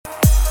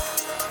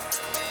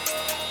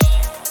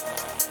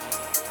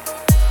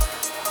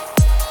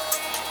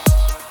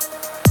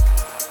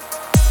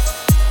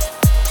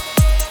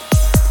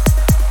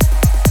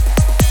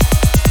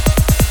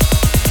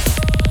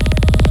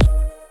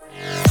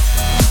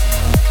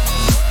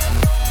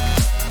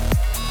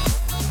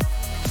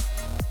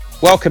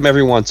Welcome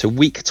everyone to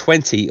week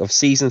 20 of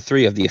season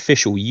 3 of the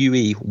official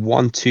UE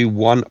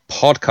 121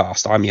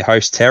 podcast. I'm your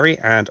host Terry,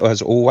 and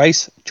as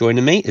always,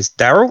 joining me is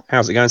Daryl.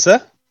 How's it going,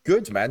 sir?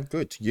 Good, man.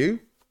 Good.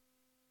 You?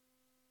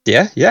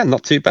 Yeah,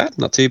 not too bad,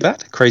 not too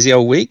bad. Crazy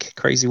week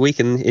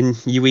in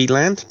UE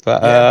land,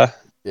 but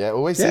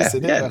always yeah, is,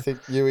 isn't it? yeah. I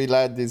think UE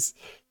Land is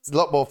a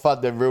lot more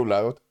fun than real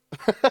load.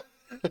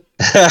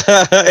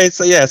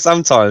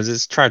 Sometimes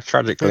it's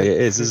tragically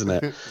it is, isn't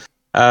it?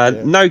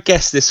 No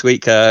guest this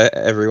week,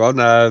 everyone.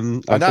 I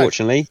know.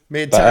 Unfortunately,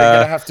 Me and Terry are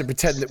going to have to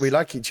pretend that we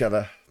like each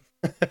other.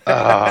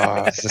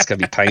 It's just going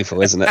to be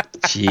painful, isn't it?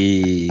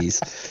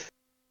 Jeez.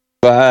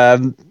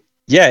 But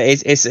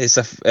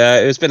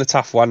it's been a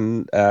tough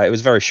one. It was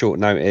very short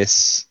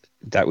notice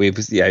that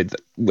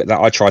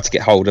that I tried to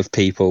get hold of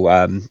people.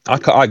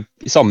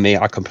 It's on me.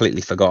 I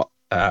completely forgot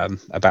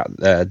about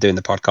doing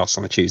the podcast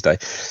on a Tuesday.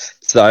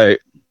 So,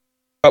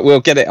 but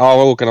we'll get it. I'll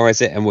organise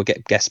it, and we'll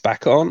get guests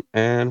back on,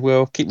 and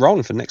we'll keep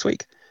rolling for next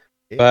week.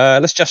 Yeah.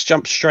 Let's just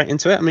jump straight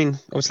into it. I mean,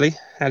 obviously,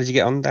 how did you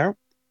get on, Daryl?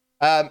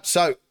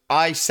 So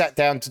I sat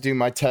down to do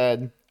my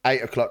turn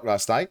 8 o'clock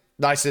last night.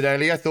 Nice and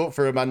early, I thought,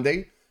 for a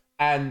Monday.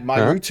 And my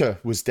router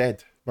was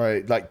dead,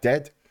 right? Like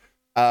dead.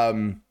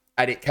 And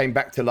it came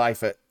back to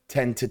life at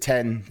 10 to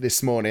 10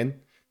 this morning.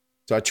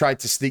 So I tried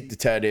to sneak the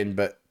turn in,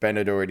 but Ben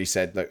had already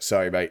said, look,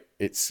 sorry, mate.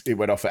 It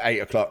went off at 8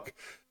 o'clock,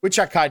 which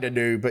I kind of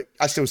knew, but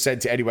I still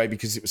sent it anyway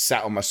because it was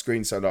sat on my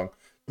screen so long.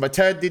 My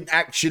turn didn't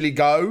actually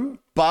go,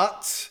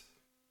 but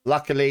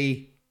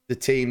luckily the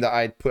team that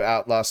I put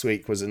out last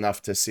week was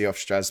enough to see off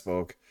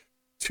Strasbourg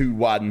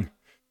 2-1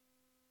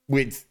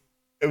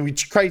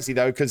 which crazy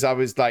though, because I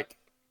was like,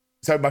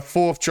 so my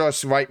fourth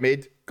choice right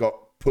mid got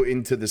put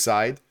into the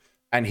side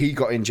and he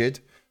got injured.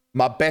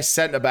 My best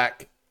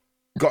centre-back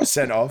got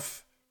sent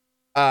off.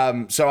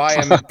 So I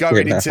am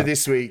going into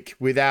this week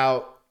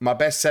without my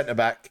best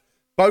centre-back.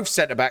 Both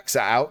centre-backs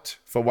are out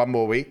for one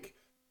more week.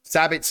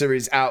 Sabitzer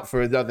is out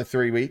for another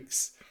 3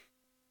 weeks.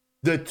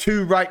 The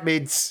two right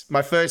mids,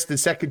 my first and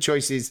second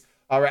choices,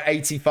 are at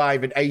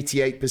 85 and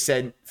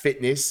 88%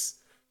 fitness.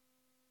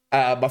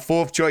 My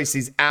fourth choice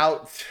is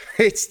out.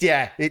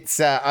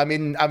 I'm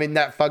in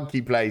that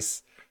funky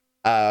place.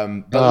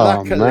 But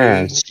luckily,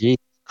 man, Jesus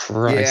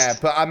Christ. Yeah,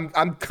 but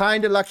I'm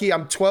kind of lucky.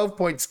 I'm 12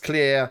 points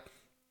clear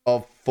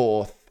of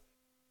fourth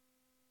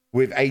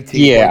with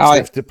 18 points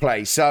left to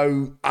play.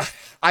 So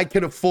I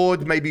can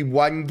afford maybe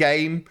one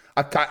game.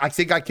 I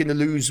think I can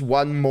lose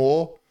one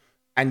more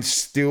and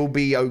still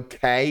be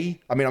okay.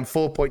 I mean, I'm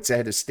 4 points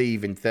ahead of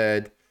Steve in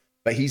third,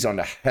 but he's on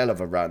a hell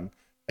of a run.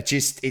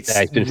 He's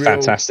been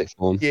fantastic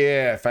for him.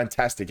 Yeah,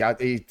 fantastic. I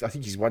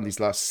think he's won his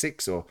last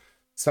 6 or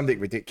something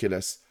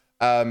ridiculous.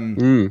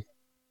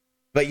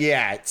 But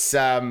yeah, it's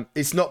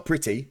not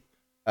pretty.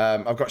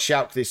 I've got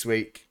Schalke this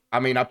week. I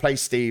mean, I play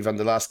Steve on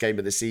the last game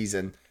of the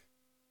season.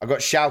 I've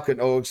got Schalke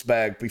and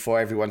Augsburg before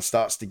everyone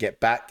starts to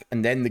get back,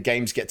 and then the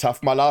games get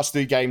tough. My last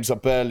 3 games are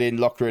Berlin,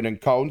 Lokeren, and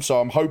Köln,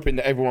 so I'm hoping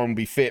that everyone will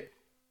be fit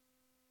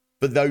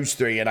for those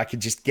 3, and I can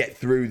just get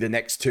through the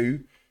next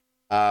 2.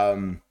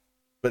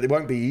 But it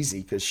won't be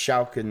easy because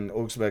Schalke and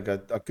Augsburg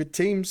are good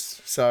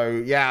teams.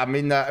 So, yeah, I'm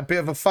in a bit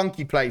of a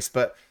funky place,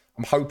 but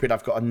I'm hoping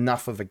I've got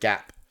enough of a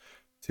gap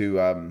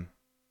to...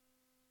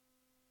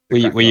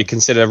 Will you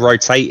consider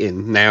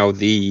rotating now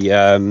the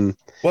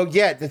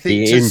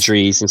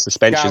injuries and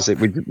suspensions?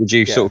 Would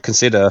you sort of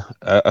consider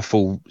a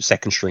full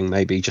second string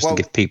maybe just to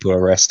give people a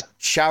rest?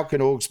 Schalke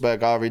and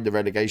Augsburg are in the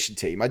relegation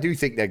team. I do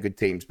think they're good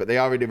teams, but they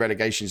are in the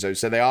relegation zone.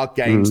 So they are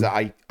games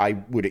that I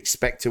would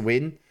expect to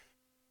win.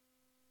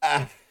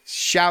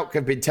 Schalke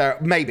have been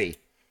terrible. Maybe.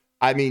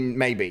 I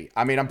mean,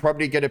 I'm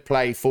probably going to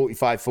play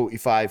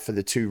 45-45 for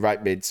the 2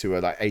 right mids who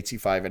are like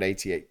 85 and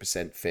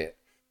 88% fit.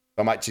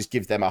 I might just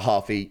give them a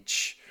half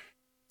each.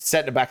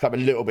 Centre back, I'm a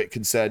little bit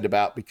concerned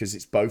about because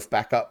it's both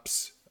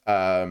backups.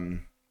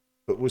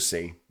 But we'll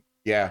see.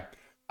 Yeah.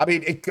 I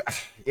mean,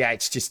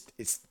 it's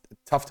a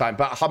tough time.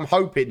 But I'm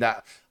hoping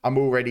that I'm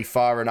already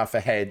far enough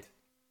ahead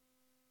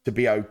to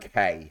be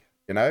okay,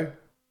 you know?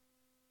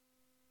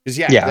 Because,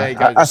 there you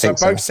go. So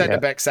both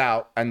centre-backs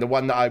out, and the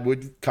one that I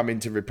would come in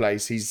to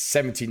replace, he's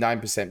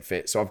 79%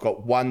 fit. So I've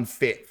got one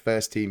fit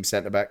first-team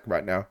centre-back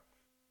right now.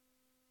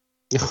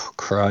 Oh,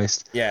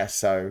 Christ. Yeah,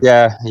 so...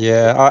 Yeah,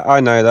 I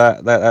know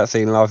that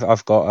thing.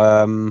 I've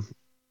got,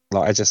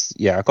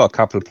 I've got a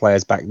couple of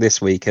players back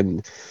this week,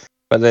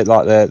 but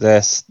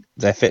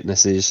their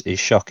fitness is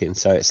shocking.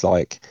 So it's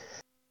like,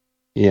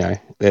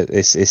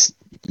 it's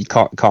you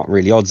can't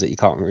really odds it. You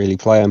can't really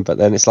play them. But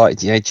then it's like,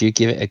 do you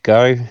give it a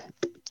go?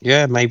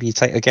 Yeah, maybe you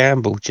take a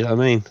gamble. Do you know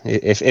what I mean?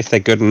 If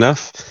they're good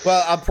enough,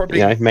 well, I'll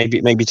probably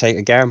maybe take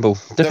a gamble.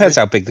 Depends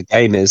how big the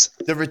game is.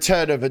 The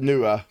return of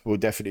Anua will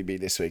definitely be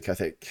this week, I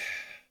think.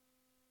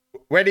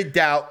 When in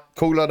doubt,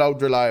 call on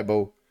old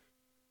reliable.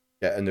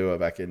 Get Anua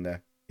back in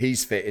there.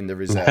 He's fit in the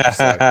reserve.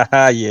 So.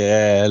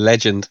 Yeah,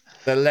 legend.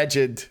 The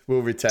legend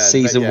will return.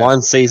 Season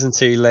 1, season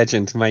 2,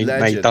 legend. May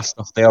dust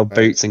off the old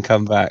boots and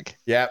come back.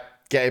 Yep,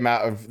 get him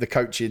out of the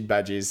coaching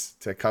badges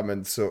to come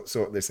and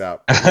sort this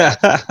out.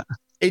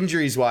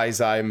 Injuries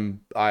wise, I'm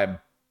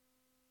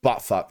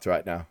butt fucked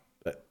right now.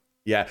 But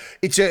Yeah,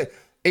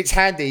 it's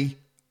handy.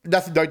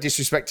 Nothing, no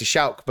disrespect to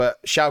Schalke,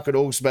 but Schalke and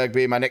Augsburg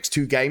being my next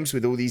 2 games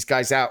with all these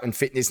guys out and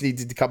fitness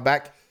needed to come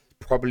back,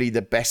 probably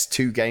the best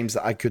 2 games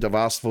that I could have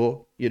asked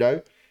for,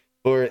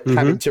 or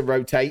having to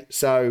rotate.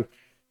 So,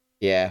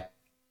 yeah,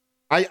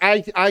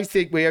 I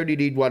think we only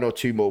need 1 or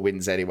 2 more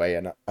wins anyway,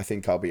 and I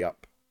think I'll be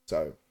up.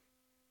 So,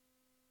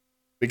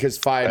 because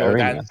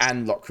Feyenoord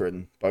and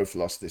Lokeren both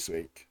lost this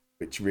week,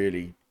 which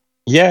really,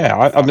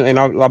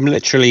 I'm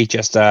literally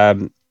just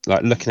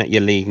like looking at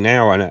your league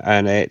now,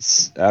 and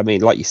it's, I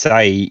mean, like you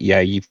say,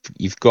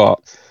 you've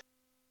got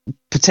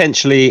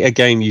potentially a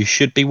game you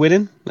should be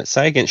winning. Let's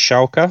say against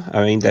Schalke.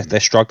 I mean, they're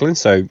struggling,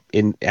 so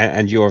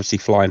and you're obviously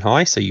flying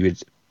high, so you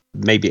would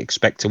maybe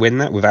expect to win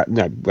that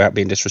without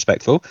being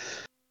disrespectful.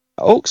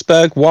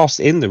 Augsburg, whilst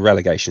in the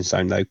relegation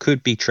zone, though,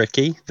 could be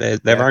tricky.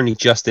 They're only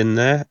just in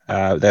there.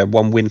 They're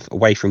 1 win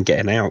away from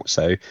getting out,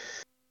 so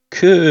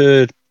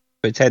could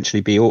potentially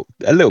be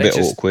a little bit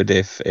awkward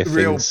if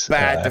real things,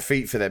 bad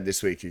defeat for them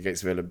this week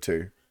against Willem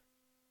too.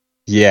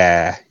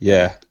 Yeah.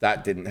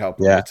 That didn't help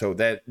him at all.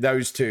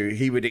 Those 2,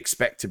 he would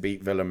expect to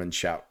beat Willem and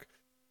Schalke.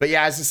 But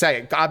yeah, as I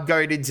say, I'm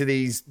going into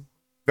these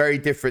very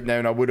different now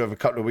than I would have a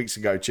couple of weeks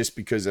ago, just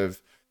because of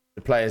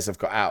the players I've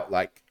got out.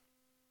 Like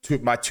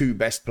my 2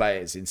 best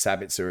players in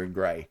Sabitzer and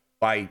Gray,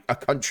 by a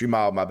country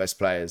mile, my best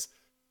players,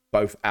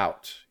 both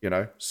out.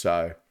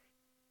 So.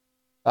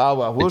 Oh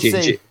well, we'll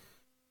see.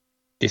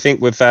 Do you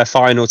think with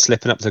Feyenoord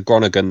slipping up to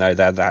Groningen, though,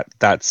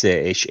 that's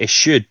it? It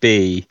should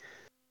be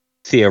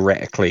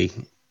theoretically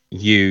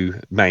you,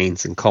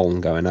 Mainz, and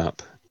Köln going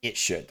up. It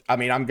should. I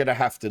mean, I'm going to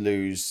have to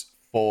lose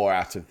 4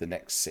 out of the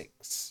next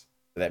 6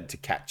 for them to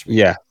catch me.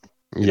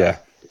 Yeah.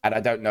 And I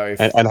don't know if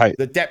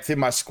the depth in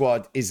my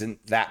squad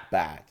isn't that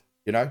bad,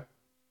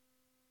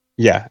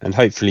 Yeah, and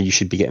hopefully you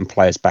should be getting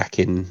players back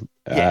in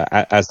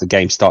as the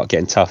games start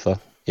getting tougher.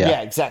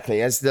 Yeah,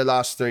 exactly. As the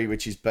last 3,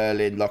 which is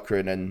Berlin,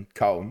 Lokeren, and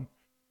Köln,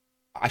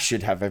 I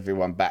should have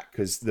everyone back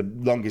because the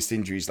longest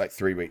injury is like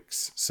 3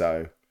 weeks.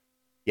 So,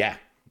 yeah,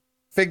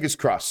 fingers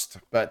crossed.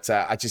 But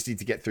I just need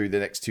to get through the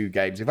next 2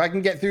 games. If I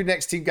can get through the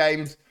next 2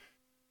 games,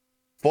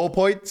 4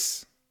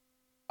 points,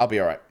 I'll be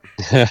all right.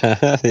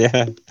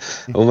 Yeah,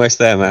 almost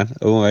there, man.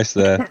 Almost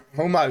there.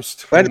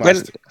 Almost. I mean, when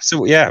is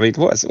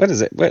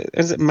it? When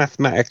is it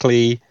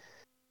mathematically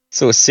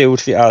sort of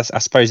sealed for you? I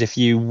suppose if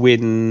you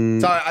win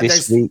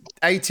this week,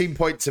 18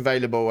 points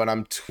available, and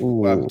I'm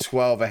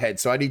 12 ahead.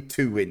 So I need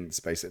 2 wins,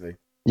 basically.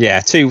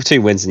 Yeah, two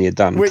wins and you're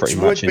done. Which pretty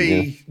much, would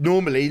be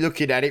normally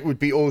looking at it would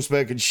be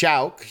Augsburg and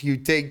Schalke.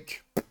 You'd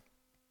think,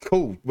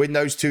 cool, win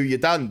those 2, you're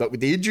done. But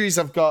with the injuries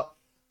I've got,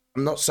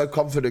 I'm not so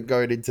confident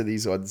going into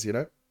these ones.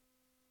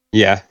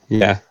 Yeah,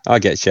 I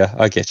get you.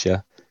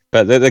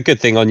 But the good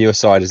thing on your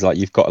side is like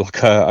you've got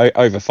like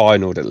over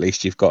Feyenoord at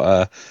least you've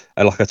got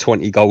a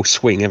 20 goal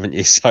swing, haven't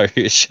you? So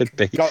it should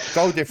be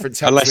goal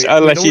difference.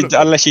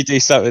 unless you do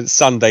something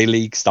Sunday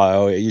league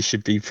style, you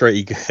should be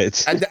pretty good.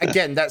 And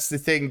again, that's the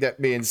thing that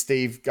me and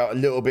Steve got a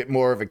little bit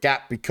more of a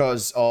gap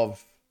because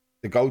of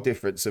the goal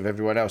difference of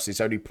everyone else.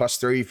 It's only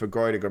 +3 for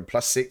Groningen,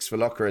 +6 for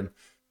Lokeren,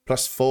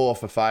 +4 for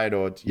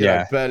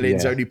Feyenoord.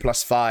 Berlin's only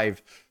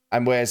 +5.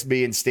 And whereas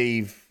me and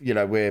Steve,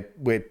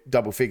 we're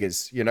double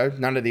figures.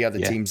 None of the other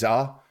teams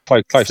are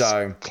close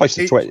to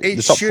 20.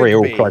 The top 3 are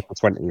all close to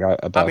 20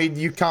 above. I mean,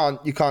 you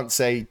can't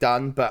say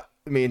done, but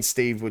me and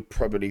Steve would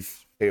probably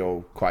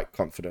feel quite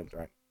confident,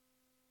 right?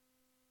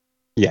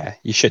 Yeah,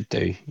 you should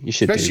do.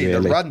 Especially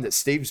the run that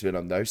Steve's been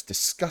on, though, is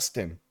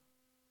disgusting.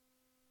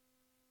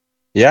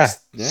 Yeah,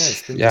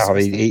 it's been I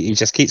mean, he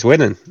just keeps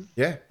winning.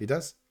 Yeah, he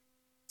does.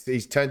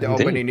 He's turned it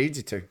on when he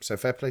needed to. So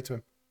fair play to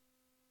him.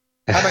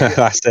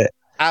 That's it.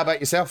 How about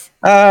yourself?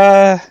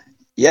 A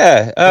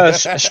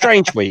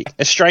strange week.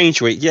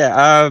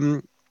 Yeah.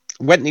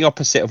 Went the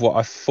opposite of what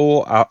I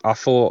thought. I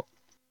thought,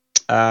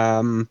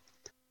 I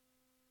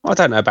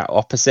don't know about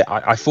opposite.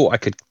 I thought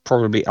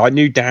I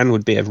knew Dan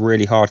would be a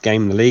really hard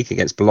game in the league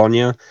against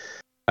Bologna.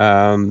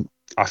 I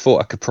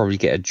thought I could probably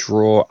get a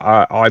draw.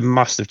 I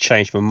must have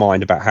changed my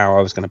mind about how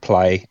I was going to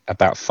play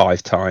about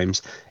 5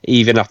 times,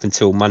 even up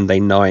until Monday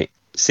night,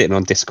 sitting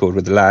on Discord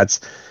with the lads.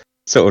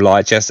 Sort of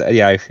like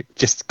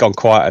just gone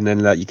quiet, and then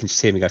you can just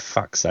hear me go,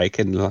 "Fuck's sake!"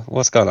 And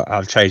what's going on?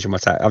 I'm changing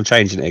I'm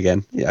changing it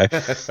again.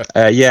 So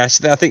I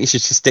think you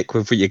should just stick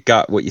with your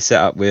gut, what you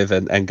set up with,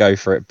 and go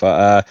for it.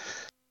 But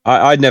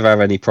I'd never have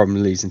any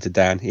problem losing to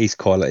Dan. He's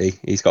quality.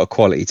 He's got a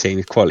quality team.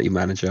 He's a quality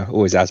manager.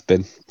 Always has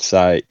been.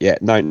 So yeah,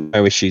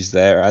 no issues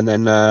there. And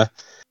then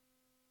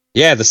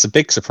the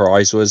big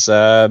surprise was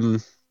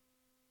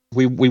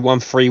we won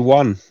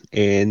 3-1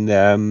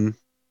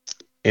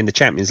 in the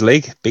Champions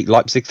League, beat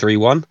Leipzig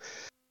 3-1,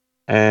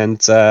 and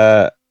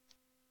the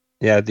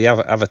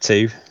other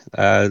 2,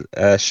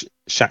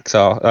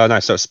 Shakhtar,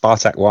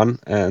 Spartak won,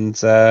 and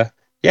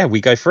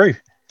we go through.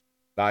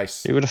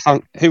 Nice. Who would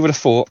have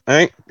thought?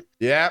 Eh?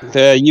 Yeah.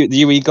 The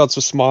UE gods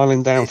were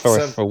smiling down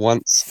for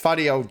once.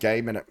 Funny old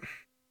game, isn't it?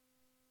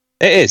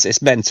 It is.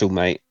 It's mental,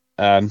 mate.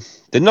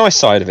 The nice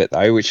side of it,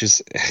 though, which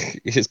is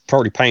it's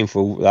probably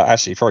painful.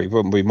 Actually,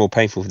 probably be more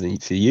painful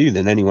for you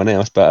than anyone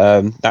else.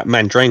 But that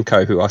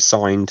Mandrenko, who I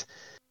signed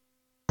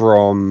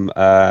from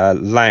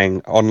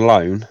Lang on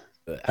loan.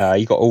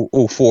 He got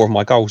all 4 of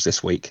my goals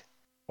this week.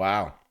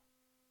 Wow.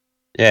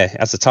 Yeah,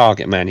 as a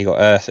target man, he got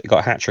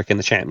a hat trick in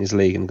the Champions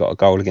League and got a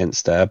goal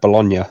against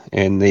Bologna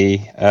in the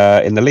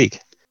league.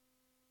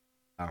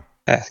 Wow.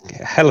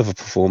 Hell of a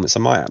performance. I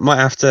might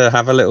have to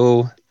have a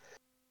little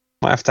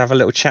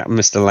chat with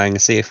Mr. Lang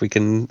and see if we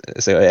can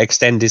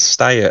extend his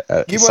stay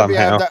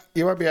somehow.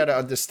 You won't be able to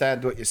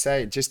understand what you're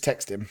saying. Just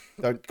text him.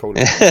 Don't call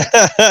him.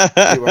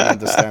 You won't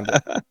understand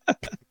it.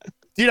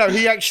 You know,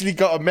 he actually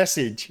got a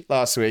message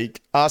last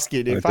week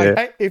asking if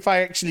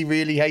I actually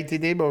really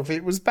hated him or if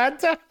it was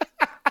banter.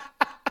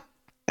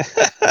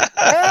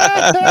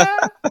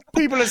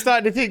 People are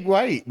starting to think,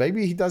 wait,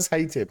 maybe he does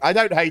hate him. I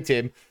don't hate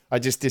him. I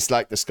just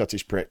dislike the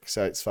Scottish prick,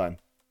 so it's fine.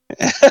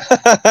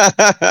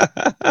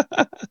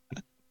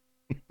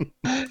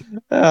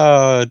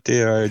 Oh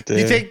dear.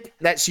 You think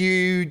that's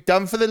you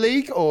done for the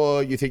league,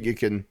 or you think you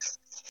can?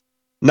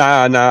 No.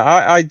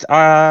 I do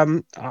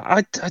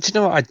you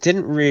know what? I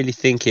didn't really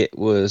think it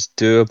was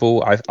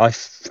doable.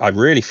 I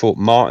really thought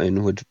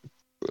Martin would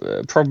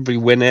probably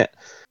win it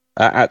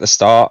at the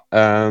start.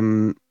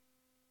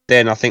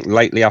 Then I think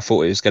lately I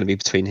thought it was going to be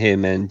between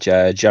him and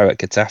Joe at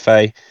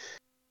Getafe.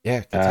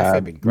 Yeah, Getafe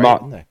have been great,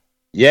 haven't they?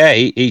 Yeah,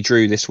 he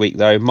drew this week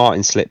though.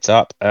 Martin slipped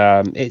up.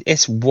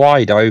 It's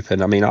wide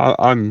open. I mean,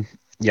 I'm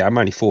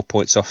only 4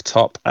 points off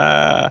top.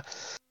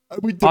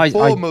 With the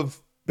form of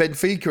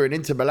Benfica and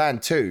Inter Milan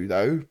too,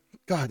 though,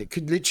 God, it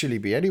could literally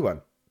be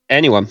anyone.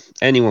 Anyone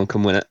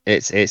can win it.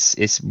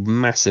 It's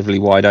massively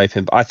wide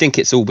open. But I think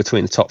it's all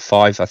between the top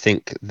 5. I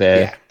think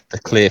they're the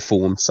clear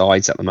form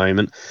sides at the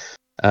moment.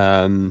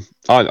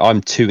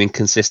 I'm too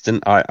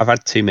inconsistent. I've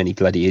had too many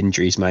bloody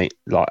injuries, mate.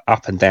 Like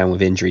up and down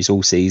with injuries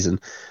all season.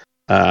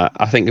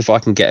 I think if I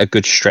can get a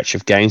good stretch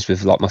of games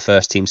with like my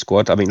first team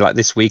squad, I mean, like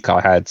this week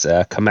I had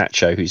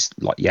Camacho, who's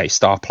like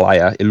star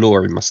player,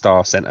 Ilori, my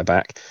star centre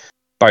back,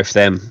 both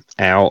them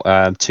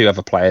out. 2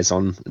 other players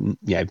on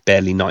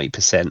barely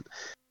 90%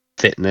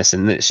 fitness,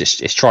 and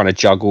it's trying to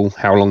juggle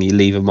how long you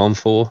leave them on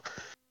for.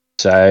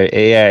 So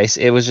yeah,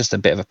 it was just a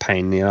bit of a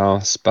pain in the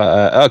arse.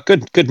 But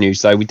good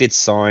news though, we did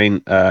sign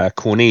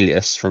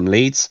Cornelius from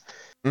Leeds.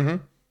 Mm-hmm.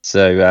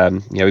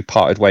 So we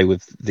parted way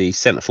with the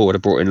centre forward I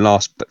brought in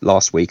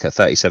last week at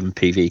 37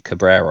 PV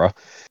Cabrera,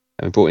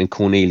 and we brought in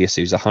Cornelius,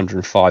 who's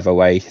 105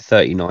 away,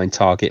 39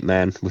 target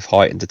man with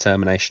height and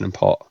determination and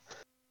pot.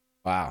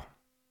 Wow.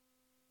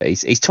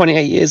 He's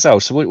 28 years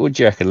old. So what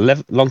do you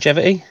reckon?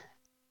 Longevity?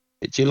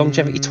 Is your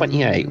longevity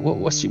 28?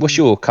 What's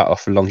your cut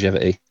off for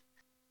longevity?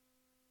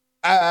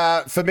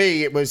 For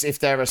me, it was if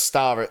they're a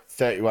star at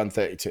 31,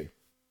 32.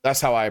 That's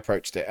how I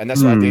approached it. And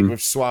that's what I did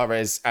with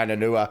Suarez and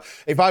Anua.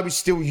 If I was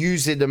still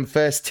using them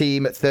first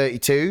team at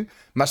 32,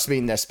 must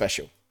mean they're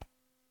special.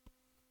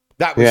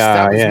 That was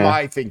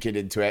my thinking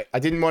into it. I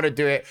didn't want to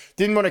do it.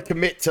 Didn't want to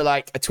commit to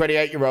like a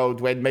 28-year-old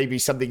when maybe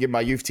something in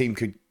my youth team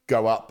could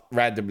go up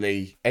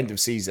randomly end of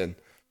season.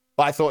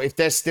 But I thought if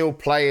they're still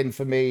playing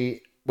for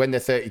me when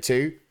they're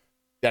 32,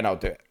 then I'll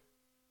do it.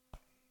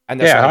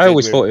 And I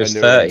always thought it was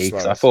 30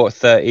 because I thought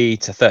 30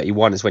 to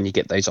 31 is when you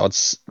get those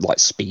odds like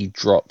speed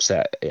drops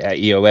at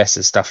EOS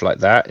and stuff like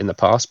that in the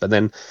past. But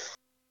then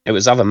it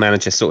was other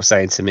managers sort of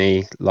saying to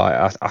me,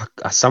 like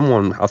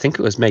someone, I think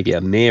it was maybe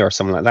Amir or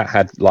something like that,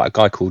 had like a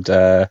guy called,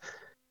 I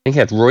think he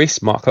had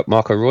Royce,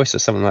 Marco Royce or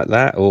something like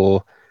that,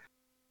 or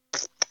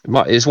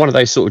it's one of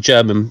those sort of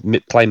German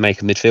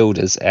playmaker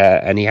midfielders,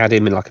 and he had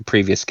him in like a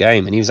previous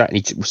game, and he was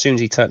actually, as soon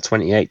as he turned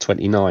 28,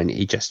 29,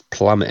 he just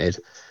plummeted.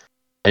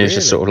 And it's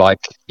just sort of like,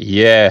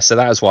 so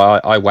that was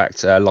why I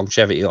whacked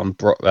longevity on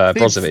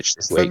Brozovic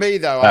this week. For me,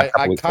 though,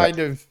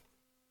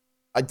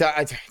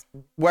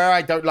 where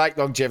I don't like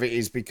longevity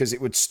is because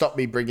it would stop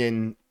me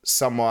bringing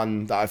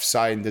someone that I've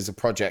signed as a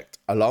project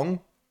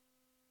along.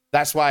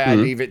 That's why I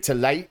leave it to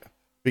late,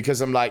 because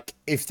I'm like,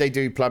 if they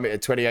do plummet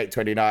at 28,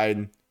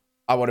 29,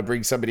 I want to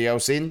bring somebody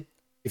else in,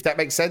 if that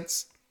makes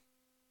sense.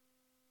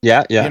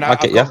 Yeah.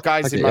 I've got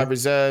guys in my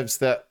reserves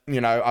that,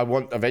 I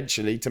want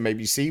eventually to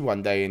maybe see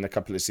one day in a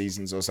couple of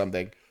seasons or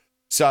something.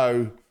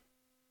 So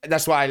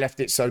that's why I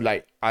left it so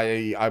late.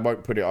 I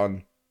won't put it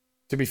on.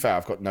 To be fair,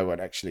 I've got no one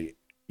actually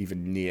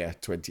even near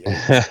 28.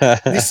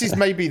 This is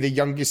maybe the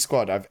youngest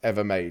squad I've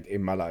ever made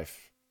in my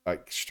life.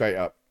 Like straight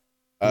up.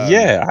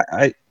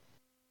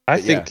 I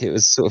think it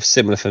was sort of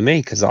similar for me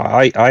because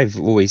I've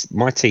always,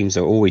 my teams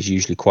are always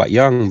usually quite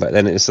young, but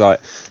then it's like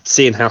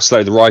seeing how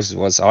slow the rise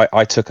was.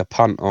 I took a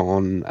punt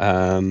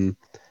on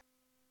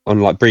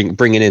like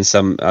bringing in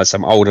some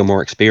older,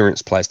 more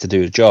experienced players to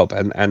do the job,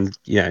 and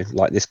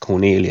like this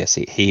Cornelius,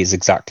 he is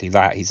exactly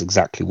that. He's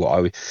exactly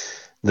what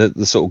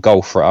the sort of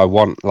goal for it I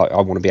want. Like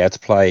I want to be able to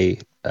play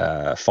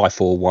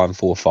 5-4-1,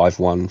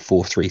 4-5-1,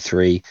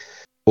 4-3-3,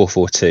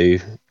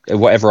 4-4-2,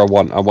 whatever I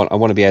want. I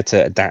want to be able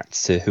to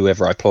adapt to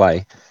whoever I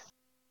play.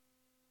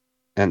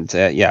 And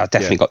I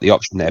definitely got the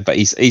option there. But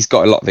he's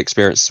got a lot of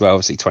experience as well.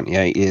 Obviously,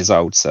 28 years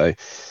old, so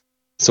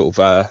sort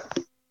of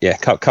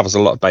covers a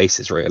lot of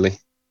bases really.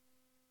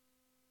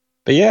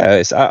 But yeah,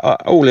 it's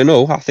all in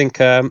all, I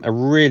think a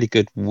really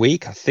good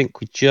week. I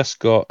think we just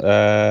got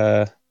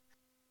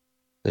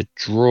The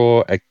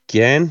draw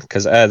again,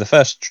 because the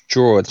first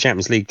draw, the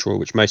Champions League draw,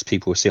 which most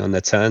people will see on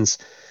their turns,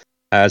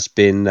 has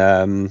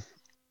been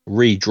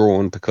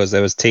redrawn because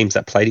there was teams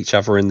that played each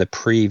other in the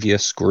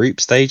previous group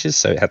stages,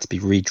 so it had to be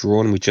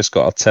redrawn. We just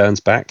got our turns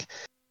back.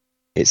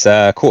 Its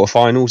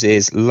quarterfinals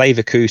is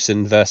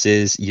Leverkusen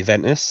versus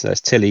Juventus.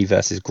 That's Tilly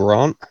versus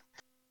Grant.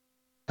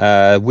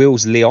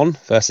 Will's Leon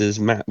versus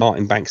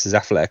Martin Banks'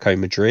 Atletico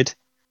Madrid.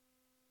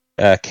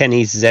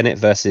 Kenny's Zenit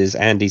versus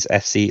Andy's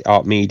FC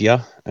Art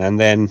Media, and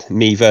then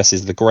me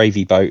versus the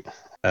Gravy Boat.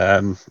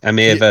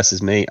 Amir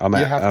versus me.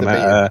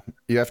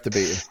 You have to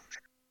beat him.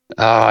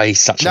 Oh, he's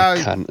such a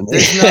cunt.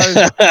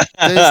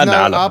 There's no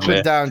up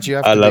and downs. You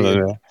have to beat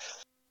him.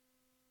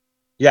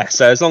 Yeah,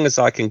 so as long as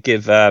I can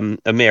give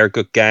Amir a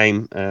good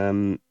game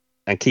and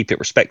keep it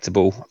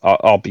respectable,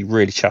 I'll be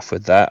really chuffed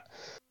with that.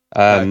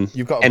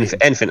 You've got anything.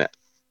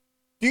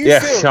 Do you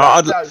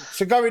feel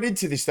so going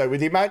into this though, with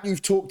the amount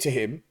you've talked to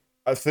him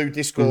through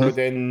Discord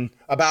and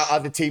about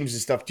other teams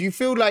and stuff, do you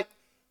feel like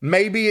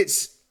maybe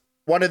it's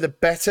one of the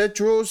better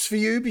draws for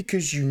you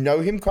because you know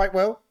him quite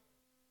well?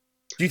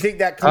 Do you think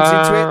that comes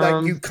into it?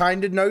 Like you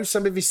kind of know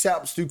some of his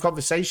setups through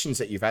conversations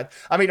that you've had.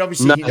 I mean,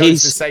 obviously he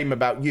knows the same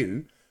about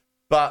you,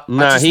 but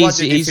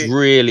he's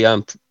really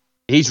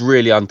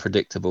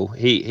unpredictable.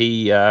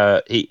 He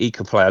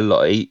can play a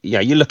lot.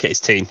 You look at his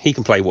team, he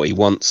can play what he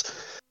wants.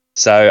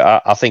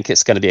 So I think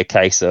it's going to be a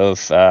case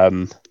of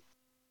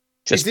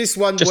is this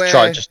one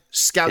where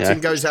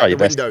scouting goes out the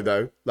window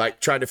though?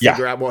 Like trying to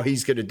figure out what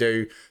he's going to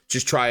do,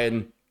 just try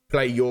and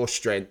play your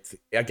strength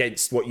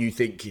against what you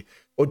think.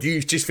 Or do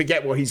you just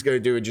forget what he's going to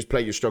do and just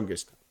play your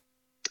strongest?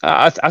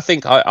 I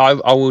think I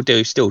will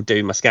still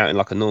do my scouting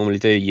like I normally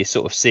do. You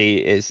sort of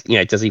see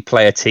does he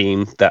play a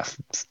team that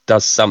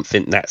does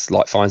something that's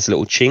like finds a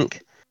little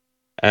chink,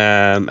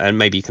 and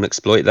maybe you can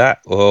exploit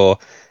that, or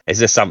is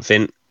there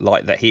something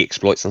like that he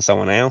exploits on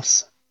someone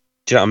else?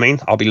 Do you know what I mean?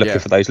 I'll be looking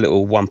for those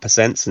little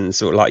 1% and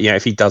sort of like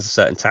if he does a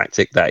certain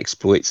tactic that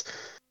exploits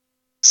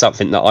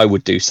something that I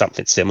would do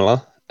something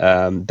similar,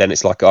 then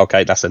it's like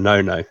okay, that's a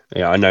no.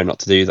 I know not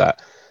to do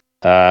that.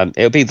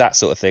 It'll be that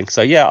sort of thing.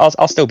 So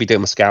I'll still be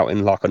doing my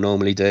scouting like I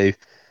normally do.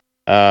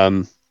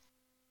 But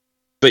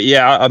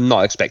I'm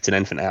not expecting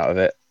anything out of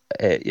it.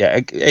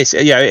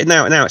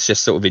 Now it's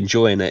just sort of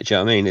enjoying it. Do you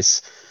know what I mean?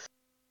 It's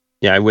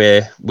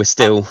we're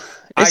still.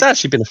 It's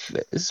actually been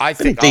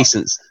a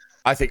decent.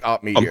 I think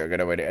Art Media are going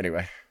to win it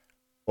anyway,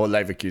 or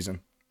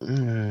Leverkusen.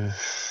 I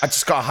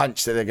just got a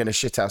hunch that they're going to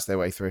shithouse their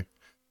way through.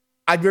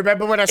 I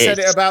remember when I said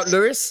it about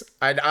Lewis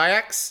and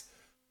Ajax.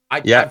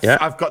 I've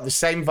got the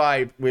same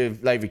vibe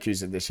with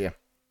Leverkusen this year.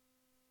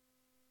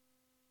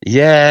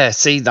 Yeah,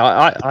 see,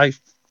 I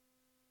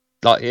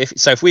like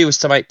if we was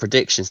to make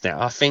predictions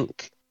now, I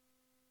think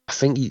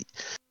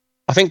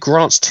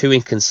Grant's too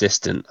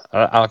inconsistent.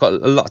 I've got a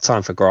lot of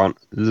time for Grant.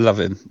 Love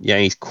him. Yeah,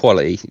 he's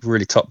quality,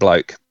 really top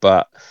bloke.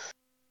 But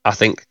I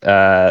think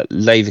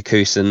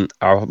Leverkusen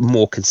are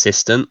more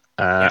consistent.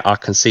 I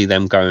can see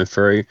them going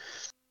through.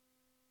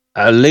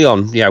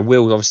 Leon,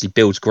 Will obviously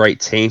builds great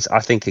teams. I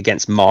think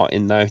against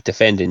Martin, though,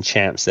 defending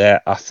champs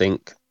there, I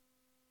think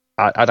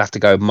I'd have to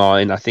go with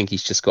Martin. I think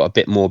he's just got a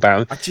bit more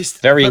about him.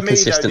 Very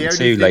inconsistent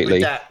too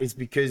lately. That is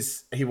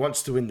because he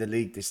wants to win the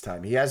league this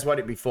time. He has won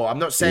it before. I'm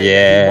not saying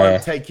that he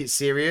won't take it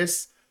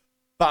serious,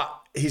 but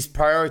his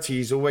priority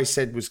he's always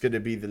said was going to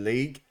be the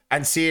league.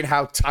 And seeing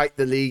how tight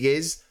the league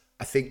is,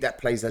 I think that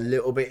plays a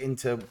little bit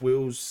into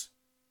Will's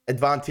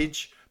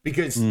advantage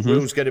because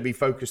Will's going to be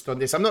focused on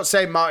this. I'm not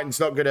saying Martin's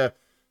not going to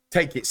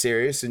take it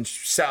serious and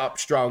set up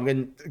strong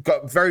and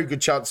got a very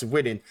good chance of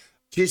winning.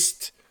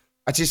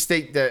 I just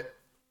think that,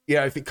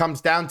 if it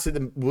comes down to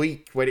the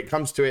week, when it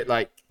comes to it,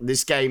 like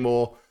this game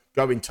or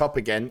going top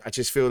again, I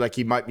just feel like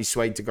he might be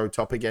swayed to go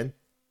top again.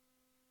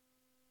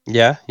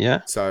 Yeah.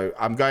 So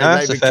I'm going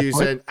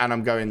Leverkusen and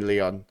I'm going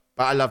Leon.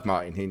 But I love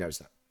Martin. He knows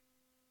that.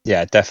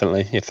 Yeah,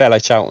 definitely. Your fellow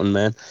Charlton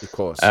man. Of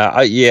course.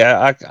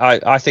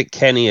 I think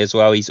Kenny as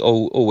well. He's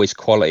always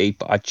quality,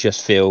 but I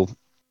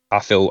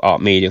feel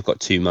Art Media have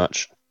got too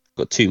much.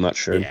 Got too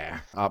much for him.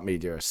 Yeah, Art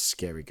Media are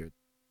scary good.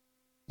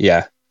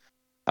 Yeah.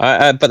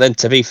 But then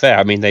to be fair,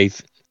 I mean,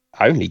 they've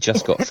only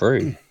just got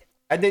through.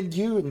 And then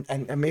you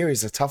and Amir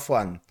is a tough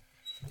one.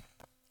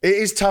 It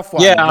is a tough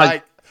one. Yeah,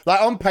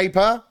 like on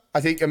paper, I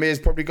think Amir's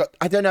probably got,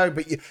 I don't know,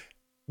 but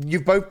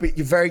you're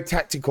very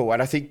tactical,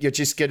 and I think you're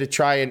just going to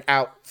try and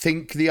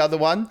outthink the other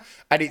one,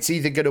 and it's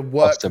either going to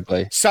work.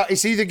 Possibly. So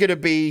it's either going to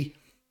be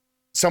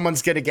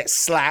someone's going to get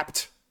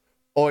slapped,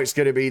 or it's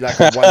going to be like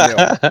a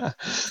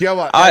 1-0. You know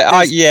what?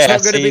 It's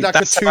not going to be like a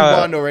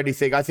 2-1 or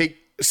anything. I think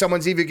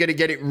someone's either going to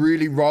get it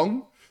really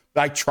wrong,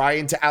 like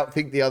trying to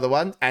outthink the other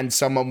one, and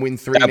someone win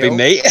 3-0. That'll be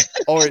me.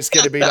 Or it's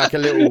going to be like a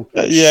little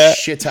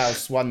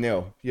shithouse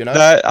 1-0,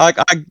 No,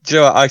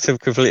 I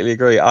completely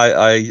agree.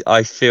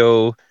 I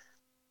feel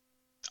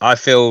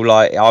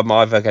like I'm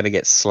either going to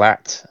get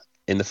slapped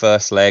in the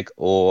first leg,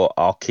 or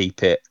I'll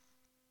keep it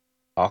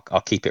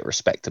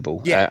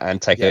respectable and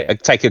take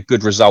a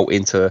good result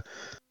into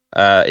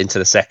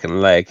the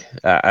second leg.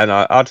 And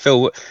I'd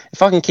feel,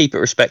 if I can keep it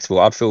respectable,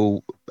 I'd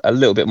feel a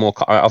little bit more.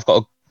 I've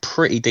got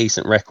pretty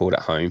decent record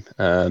at home.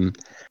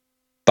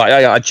 But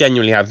I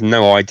genuinely have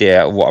no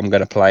idea what I'm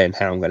going to play and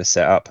how I'm going to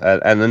set up.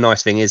 And the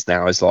nice thing is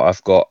now is like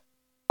I've got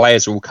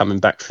players all coming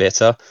back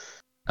fitter.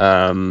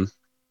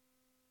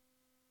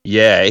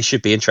 Yeah, it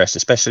should be interesting,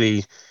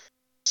 especially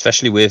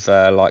with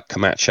like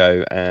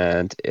Camacho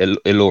and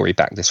Ilori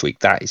back this week.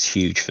 That is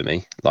huge for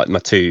me. Like my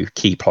two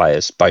key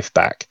players both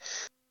back.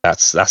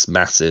 That's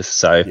massive.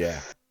 So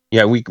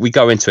yeah, we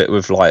go into it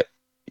with like,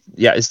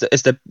 yeah,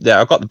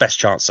 I've got the best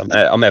chance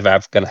I'm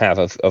ever going to have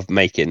of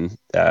making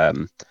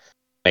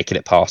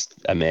it past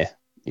Amir.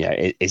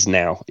 It is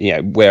now.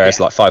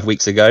 Whereas like 5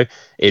 weeks ago,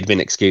 it'd been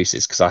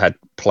excuses because I had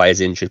players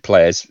injured,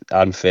 players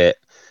unfit,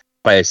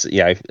 players,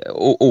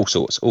 all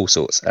sorts.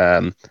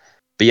 But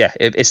yeah,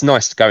 it's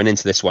nice going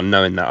into this one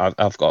knowing that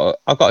I've got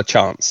a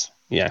chance.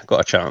 Yeah,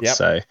 got a chance. Yep.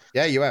 So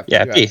yeah, you have.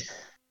 Yeah, you have.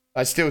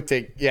 I still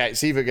think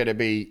it's either going to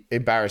be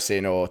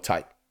embarrassing or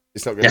tight.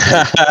 It's not going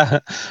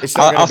to be. It's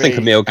not I think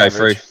Emil go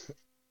through. average.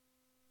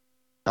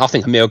 I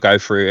think Emil go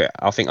through.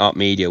 I think Art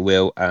Media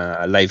will.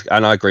 And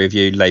I agree with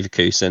you,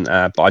 Leverkusen.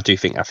 But I do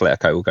think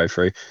Atletico will go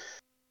through.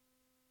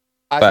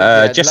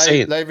 I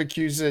think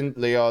Leverkusen,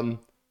 Leon.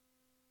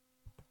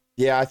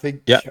 Yeah, I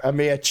think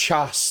Amir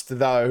just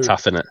though.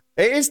 Tough, isn't it?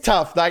 It is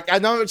tough. Like I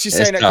know what you're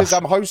saying because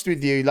I'm host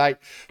with you.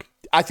 Like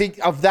I think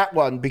of that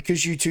one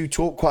because you two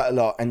talk quite a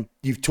lot and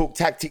you've talked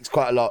tactics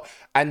quite a lot,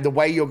 and the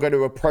way you're going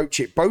to approach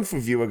it, both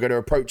of you are going to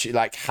approach it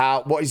like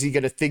what is he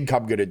going to think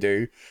I'm going to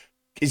do?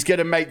 Is going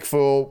to make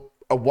for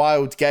a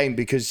wild game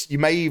because you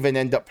may even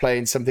end up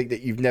playing something that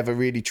you've never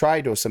really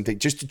tried or something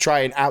just to try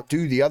and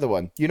outdo the other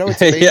one. You know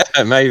what I mean?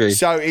 Yeah, maybe.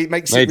 So it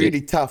makes it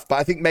really tough. But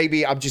I think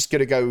maybe I'm just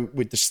going to go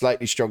with the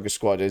slightly stronger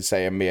squad and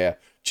say Amir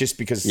just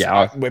because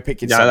we're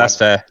picking someone. Yeah, that's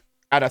fair.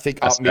 And I think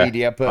Art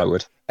Media,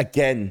 but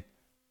again,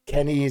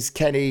 Kenny is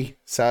Kenny.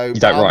 So you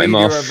don't write him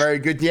off. Are very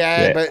good.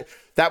 Yeah, but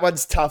that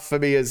one's tough for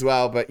me as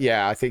well. But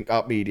yeah, I think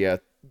Art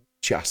Media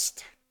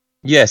just...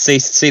 Yeah, see,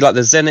 like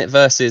the Zenit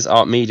versus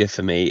Art Media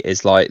for me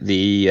is like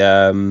the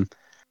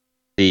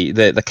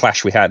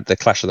clash we had, the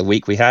clash of the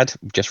week we had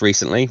just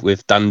recently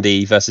with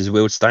Dundee versus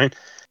Wildstone.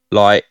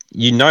 Like,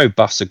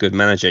 Buff's a good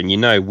manager and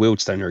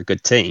Wildstone are a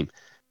good team,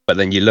 but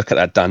then you look at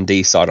that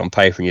Dundee side on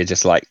paper and you're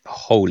just like,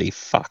 holy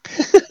fuck.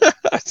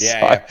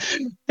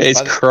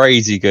 It's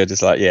crazy good.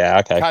 It's like, yeah,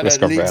 okay. Kind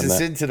of leads us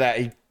into that.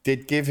 He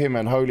did give him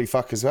an holy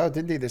fuck as well,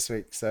 didn't he, this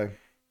week? So,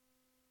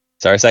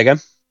 sorry, say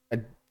again.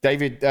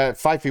 David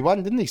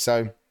 5v1, didn't he?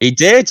 So he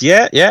did,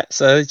 yeah.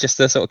 So just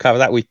to sort of cover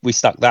that, we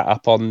stuck that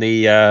up on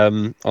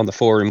the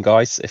forum,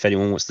 guys. If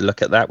anyone wants to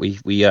look at that,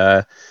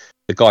 the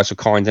guys were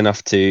kind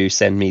enough to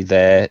send me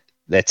their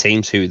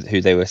teams who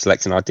they were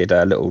selecting. I did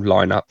a little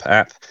lineup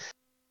app,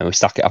 and we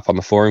stuck it up on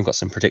the forum. Got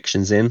some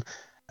predictions in,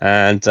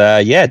 and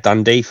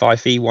Dundee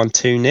 5v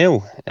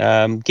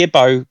 1-2-0.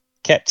 Gibbo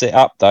kept it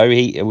up though.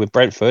 He with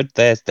Brentford,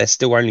 they're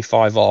still only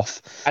 5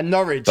 off. And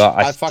Norwich, but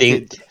I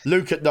think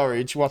Luke at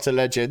Norwich, what a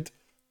legend.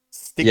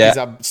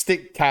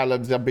 Stick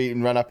Callum's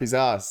unbeaten run up his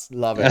ass.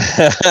 Love it.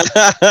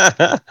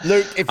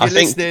 Luke, if you're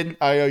listening,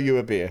 I owe you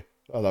a beer.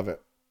 I love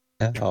it.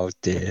 Oh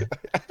dear.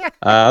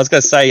 I was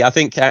going to say, I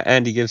think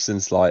Andy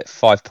Gibson's like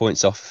 5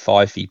 points off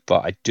Fifey,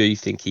 but I do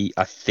think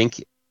I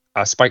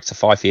spoke to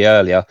Fifey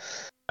earlier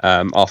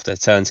after the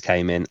turns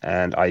came in,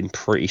 and I'm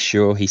pretty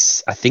sure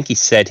I think he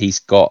said he's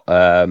got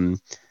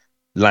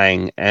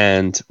Lang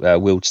and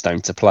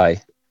Wildstone to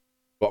play.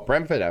 What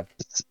Brentford have?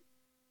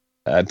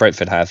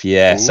 Brentford have,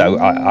 yeah. Ooh. So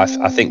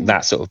I think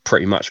that sort of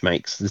pretty much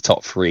makes the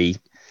top 3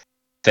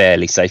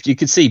 fairly safe. You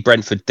could see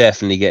Brentford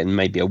definitely getting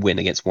maybe a win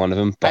against one of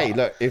them. But, hey,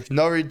 look, if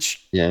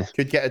Norwich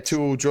could get a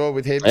 2-2 draw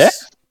with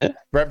Hibs,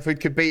 Brentford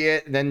could beat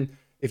it. And then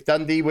if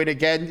Dundee win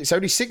again, it's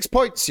only 6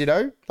 points,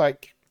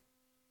 Like,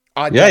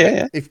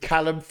 if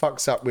Callum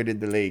fucks up winning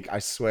the league, I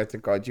swear to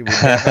God, you will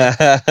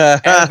never,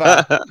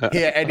 ever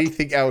hear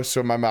anything else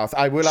from my mouth.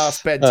 I will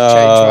ask Ben to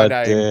change my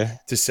name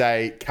to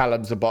say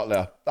Callum's a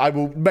bottler. I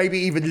will maybe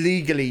even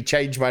legally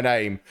change my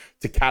name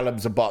to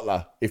Callum's a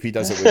bottler if he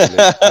doesn't win the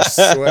league.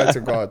 I swear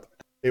to God.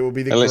 It will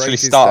be the greatest. Literally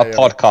start a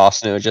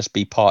podcast and it will just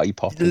be party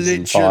poppers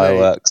and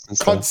fireworks and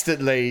stuff.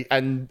 Constantly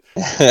and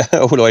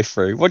all the way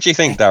through. What do you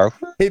think, Daryl?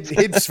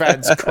 Hibs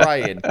fans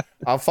crying.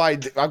 I'll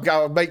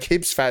make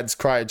Hibs fans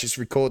cry and just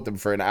record them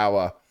for an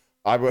hour.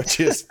 I will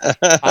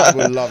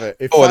love it.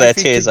 Or their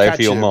tears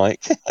over your mic.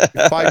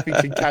 If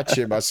Fifey can catch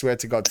him, I swear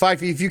to God.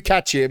 Fifey, if you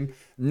catch him,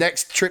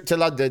 next trip to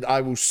London,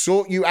 I will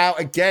sort you out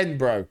again,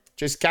 bro.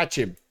 Just catch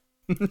him.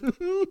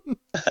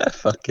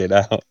 Fucking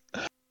hell.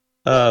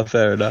 Oh,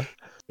 fair enough.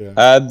 Yeah.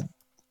 And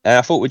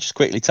I thought we'd just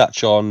quickly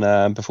touch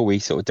on, before we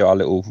sort of do our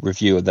little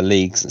review of the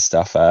leagues and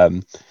stuff, I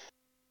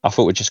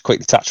thought we'd just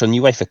quickly touch on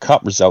UEFA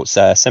Cup results,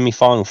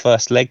 semi-final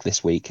first leg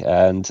this week,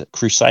 and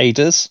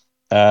Crusaders,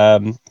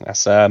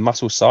 that's a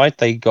Muscle side,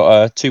 they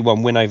got a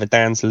 2-1 win over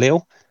Dan's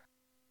Lille.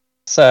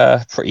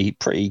 It's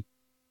pretty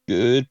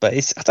good, but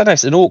I don't know,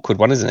 it's an awkward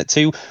one, isn't it?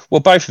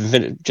 Both of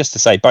them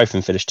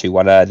finished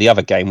 2-1. The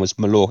other game was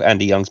Mallorca,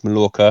 Andy Young's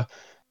Mallorca.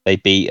 They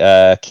beat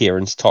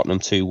Kieran's Tottenham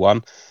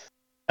 2-1.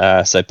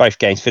 So both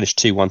games finished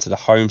 2-1 to the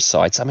home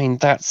sides. I mean,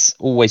 that's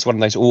always one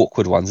of those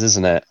awkward ones,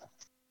 isn't it?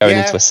 Going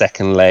into a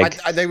second leg.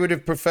 They would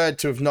have preferred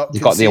to have not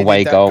You got the conceded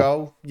away that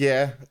goal.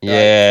 Yeah.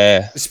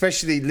 Yeah.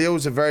 Especially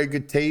Lille's a very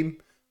good team.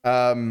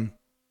 Lille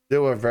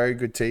are a very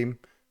good team.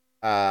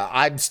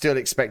 I'm still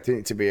expecting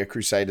it to be a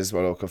Crusaders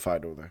Mallorca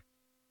final, though.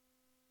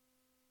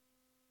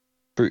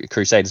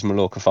 Crusaders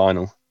Mallorca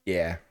final.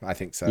 Yeah, I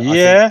think so.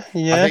 Yeah,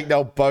 I think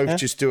they'll both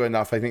just do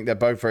enough. I think they're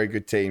both very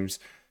good teams.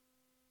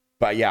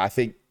 But yeah, I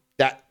think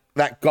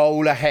that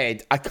goal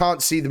ahead, I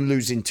can't see them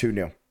losing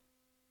 2-0.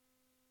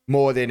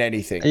 More than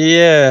anything.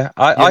 Yeah,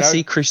 I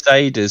see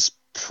Crusaders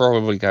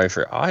probably go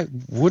for it. I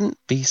wouldn't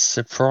be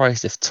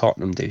surprised if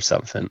Tottenham do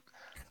something.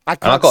 I've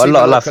got a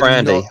lot of love for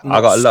Andy.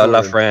 I've got a lot of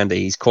love for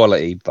Andy. He's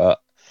quality,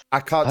 but I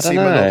can't see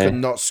Mallorca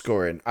not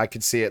scoring. I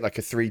could see it like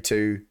a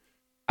 3-2.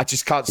 I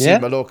just can't see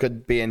Mallorca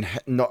being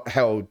not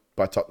held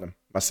by Tottenham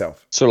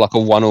myself. So like a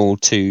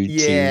 1-1,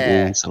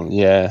 2-2 or something.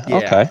 Yeah.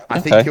 Okay. I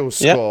think he'll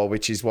score,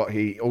 which is what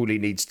all he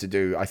needs to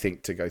do, I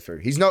think, to go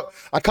through.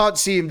 I can't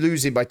see him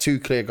losing by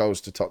 2 clear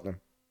goals to Tottenham.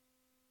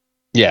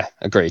 Yeah,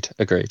 agreed.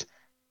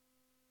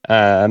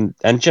 And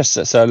just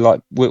so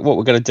like what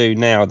we're going to do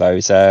now though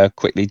is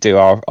quickly do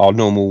our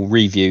normal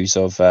reviews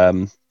of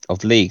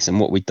leagues, and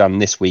what we've done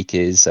this week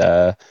is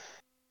I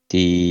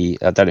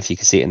don't know if you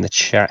can see it in the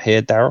chat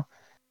here, Daryl,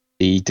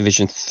 the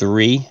Division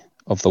 3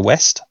 of the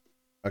West.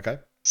 Okay,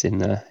 it's in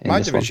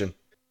my division.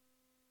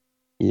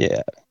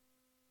 Yeah,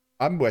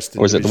 I'm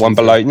Western. Or is it the one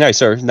below? No,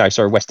 sorry,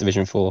 West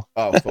Division 4.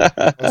 Oh, 4.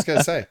 I was going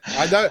to say,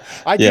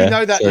 I do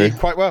know that league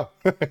quite well.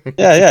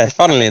 yeah.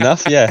 Funnily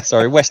enough,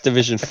 sorry, West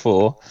Division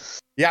 4.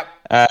 Yep.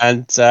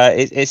 And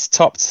it's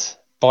topped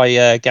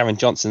by Gavin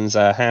Johnson's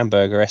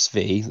Hamburger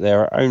SV.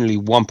 They're only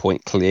 1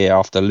 point clear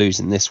after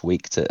losing this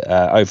week to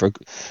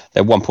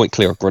they're 1 point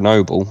clear of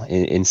Grenoble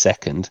in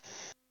second.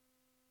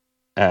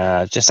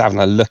 Just having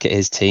a look at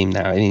his team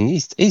now, I mean,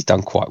 he's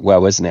done quite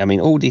well, isn't he? I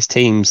mean, all these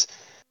teams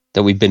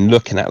that we've been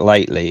looking at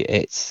lately,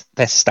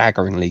 they're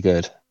staggeringly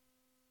good.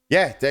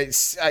 Yeah,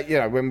 it's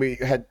when we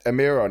had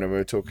Amir on and we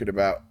were talking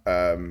about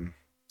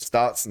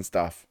starts and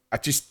stuff.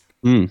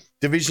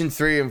 Division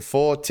 3 and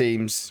 4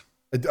 teams,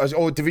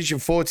 or Division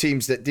 4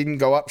 teams that didn't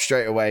go up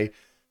straight away,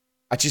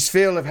 I just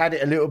feel have had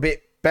it a little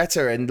bit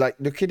better. And like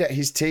looking at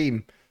his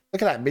team,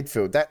 look at that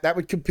midfield. That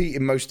would compete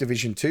in most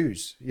Division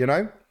 2s, you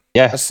know?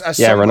 Yeah,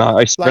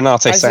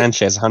 Renato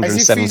Sanchez,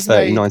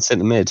 107.39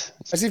 centre mid.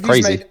 As if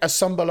he's made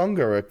Assomba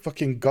Longa a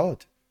fucking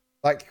god.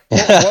 Like,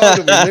 what world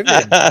are we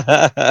living in?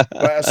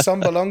 But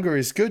Assomba Longa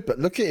is good, but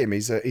look at him.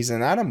 He's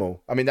an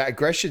animal. I mean, that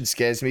aggression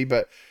scares me,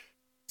 but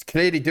he's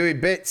clearly doing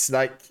bits.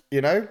 Like,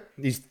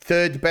 he's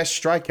third best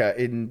striker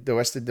in the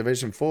Western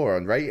Division 4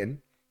 on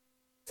rating.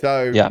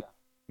 So,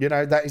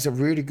 that is a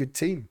really good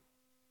team.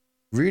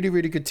 Really,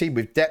 really good team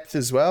with depth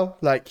as well.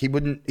 Like,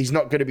 he's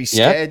not going to be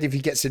scared if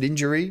he gets an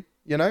injury,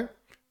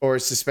 or a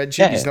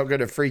suspension. He's not going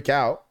to freak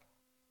out.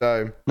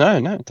 So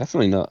no,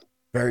 definitely not.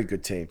 Very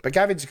good team. But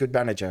Gavin's a good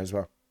manager as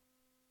well.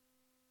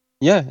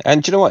 Yeah,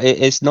 and do you know what?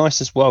 It's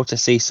nice as well to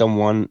see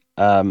someone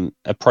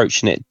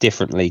approaching it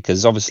differently,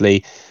 because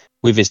obviously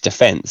with his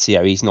defence,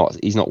 he's not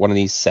one of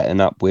these setting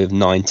up with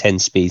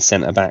 9-10 speed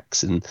centre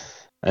backs and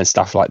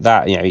stuff like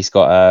that. He's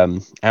got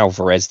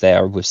Alvarez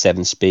there with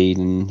 7 speed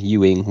and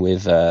Ewing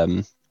with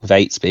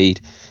 8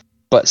 speed,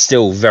 but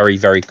still very,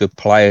 very good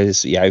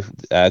players.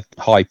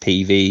 High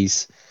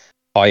PVs,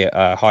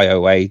 high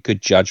OA,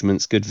 good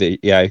judgments, good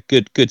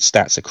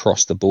stats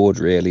across the board.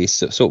 Really, it's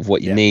sort of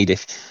what you need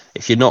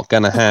if you're not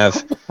going to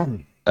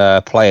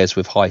have players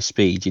with high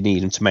speed. You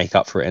need them to make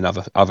up for it in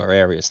other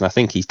areas, and I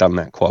think he's done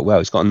that quite well.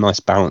 He's got a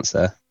nice balance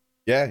there.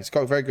 Yeah, he's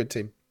got a very good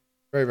team.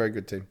 Very, very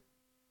good team.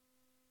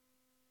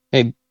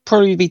 He'd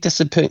probably be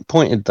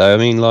disappointed though. I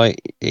mean, like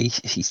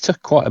he's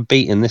took quite a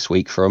beating this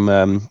week from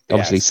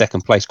obviously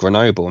second place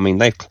Grenoble. I mean,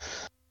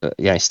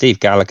 Steve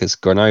Gallagher's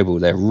Grenoble.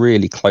 They're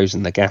really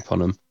closing the gap on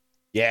them.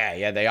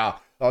 Yeah, they are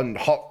on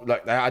hot.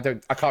 Like I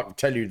can't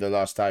tell you the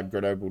last time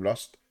Grenoble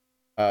lost.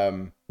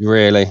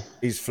 Really?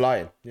 He's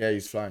flying. Yeah,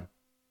 he's flying.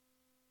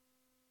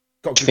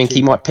 Do you think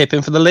he might pip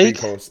in for the league?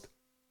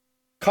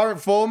 Current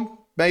form,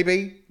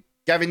 maybe.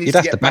 Gavin needs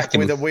to get back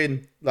with a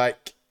win.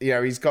 Like,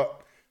 he's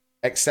got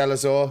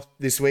Excelsior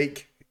this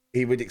week.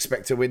 He would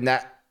expect to win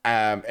that.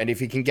 And if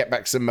he can get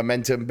back some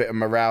momentum, bit of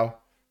morale,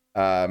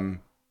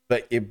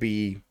 but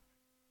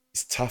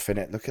it's tough, isn't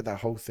it? Look at that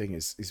whole thing.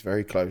 It's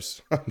very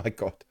close. Oh my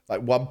God.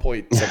 Like 1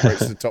 point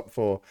separates the top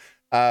 4.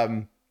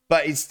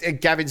 But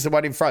Gavin's the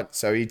one in front,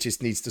 so he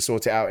just needs to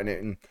sort it out in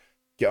it and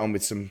get on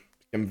with some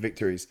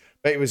victories.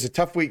 But it was a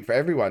tough week for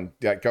everyone.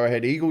 Like, Go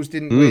Ahead Eagles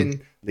didn't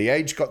win.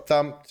 Liège got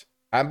thumped.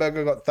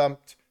 Hamburger got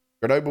thumped.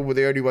 Grenoble were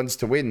the only ones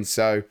to win,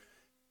 so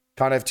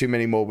can't have too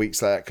many more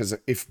weeks like that, because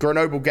if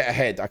Grenoble get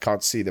ahead, I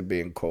can't see them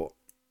being caught.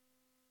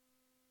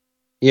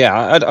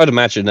 Yeah, I'd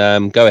imagine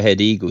Go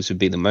Ahead Eagles would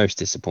be the most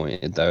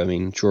disappointed, though. I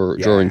mean,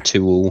 drawing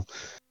 2-2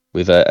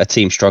 with a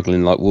team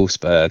struggling like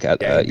Wolfsburg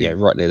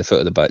right near the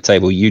foot of the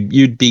table,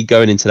 you'd be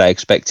going into that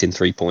expecting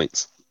 3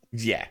 points.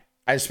 Yeah,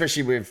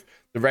 especially with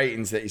the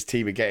ratings that his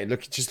team are getting.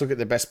 Just look at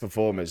the best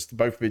performers.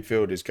 Both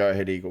midfielders, go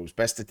ahead Eagles.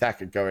 Best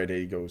attacker, go ahead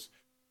Eagles.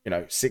 You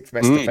know, sixth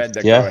best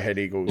defender, go ahead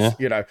Eagles. Yeah.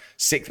 You know,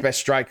 sixth best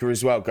striker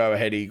as well, go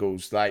ahead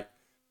Eagles. Like,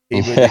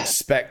 he would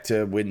expect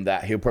to win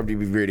that. He'll probably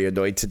be really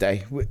annoyed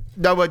today.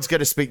 No one's going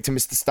to speak to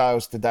Mr.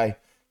 Styles today.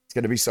 He's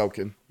going to be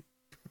sulking.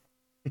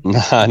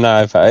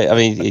 No, but I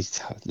mean,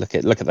 look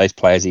at those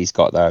players he's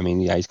got there. I mean,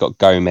 he's got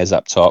Gomez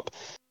up top,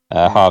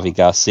 Harvey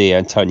Garcia,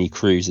 and Tony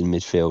Cruz in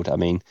midfield. I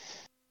mean,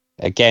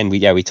 again,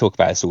 we talk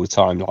about this all the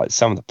time. Like,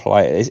 some of the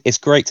players, it's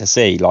great to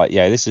see. Like,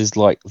 this is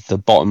like the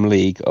bottom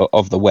league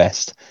of the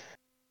West,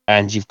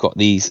 and you've got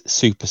these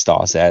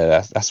superstars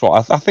there. That's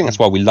what I think. That's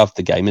why we love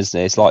the game, isn't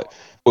it? It's like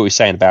what we were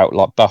saying about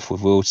like Buff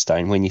with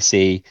Wildstone. When you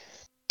see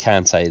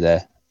Kante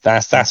there,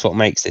 that's what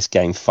makes this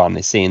game fun.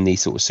 Is seeing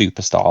these sort of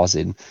superstars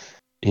in.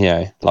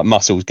 Like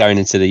Muscles going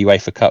into the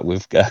UEFA Cup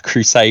with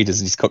Crusaders,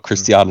 and he's got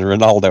Cristiano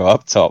Ronaldo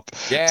up top.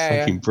 Yeah, it's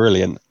fucking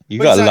brilliant. You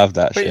gotta love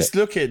that but shit. It's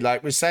looking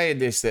like we're saying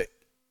this, that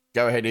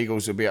go ahead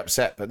Eagles will be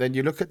upset, but then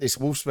you look at this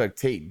Wolfsburg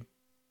team.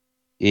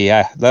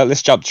 Yeah,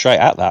 let's jump straight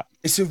at that.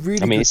 It's a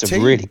really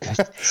really good.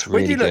 It's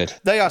really when you look, good.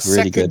 They are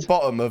really second good.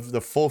 bottom of the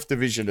 4th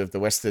division of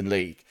the Western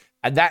League,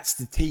 and that's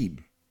the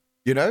team.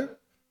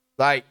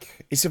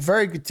 Like, it's a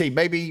very good team.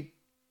 Maybe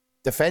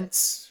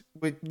defense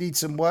would need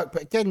some work,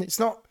 but again, it's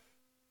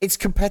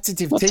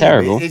competitive Not team.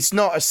 terrible. It's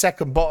not a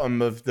second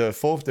bottom of the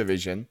 4th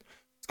division.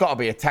 It's got to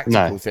be a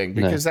tactical thing,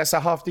 because that's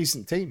a half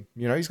decent team.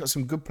 He's got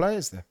some good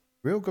players there,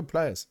 real good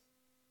players.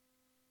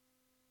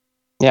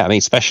 Yeah, I mean,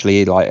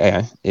 especially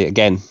like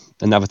again,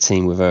 another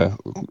team with a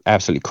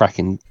absolutely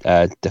cracking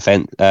a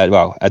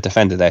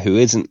defender there who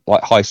isn't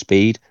like high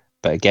speed,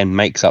 but again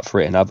makes up for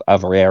it in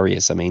other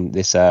areas. I mean,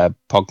 this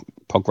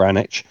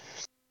Pogranic,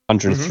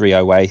 103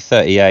 OA,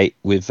 38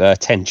 with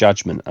 10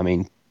 judgment. I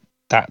mean,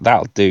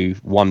 that'll do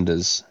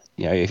wonders.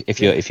 If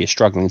you're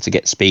struggling to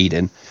get speed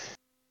in,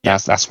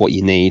 that's what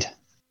you need.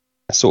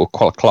 That's sort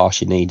of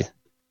class you need.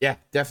 Yeah,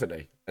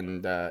 definitely.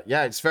 And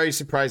it's very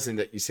surprising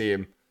that you see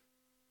him.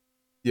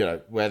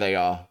 Where they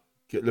are,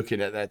 looking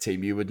at their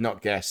team, you would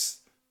not guess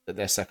that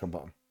they're second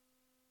bottom.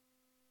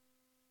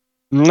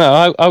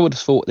 No, I would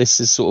have thought this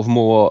is sort of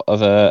more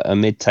of a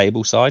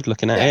mid-table side.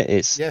 Looking at it,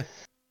 it's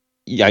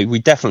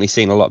we've definitely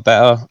seen a lot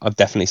better. I've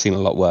definitely seen a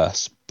lot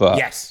worse. But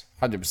yes,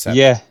 100%.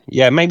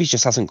 Yeah. Maybe he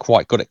just hasn't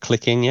quite got it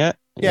clicking yet.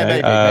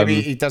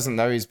 Maybe he doesn't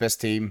know his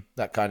best team,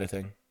 that kind of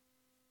thing.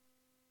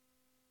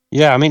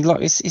 Yeah, I mean,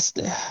 like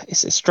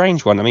it's a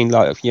strange one. I mean,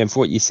 like for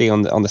what you see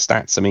on the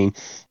stats, I mean,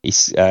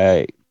 he's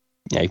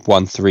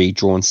won 3,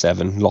 drawn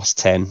 7, lost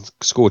 10,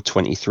 scored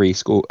 23,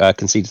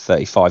 conceded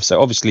 35.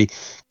 So obviously,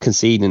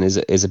 conceding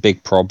is a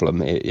big problem.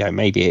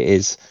 Maybe it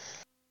is.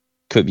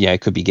 Could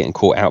be getting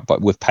caught out,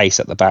 but with pace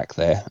at the back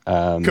there.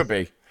 Could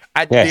be.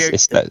 And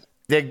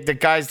the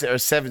guys that are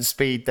 7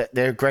 speed, that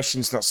their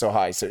aggression's not so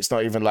high, so it's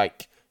not even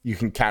like you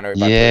can counter it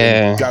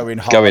by going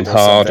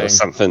hard or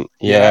something.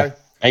 Yeah,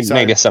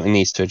 maybe something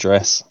needs to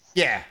address.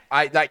 Yeah,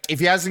 if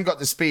he hasn't got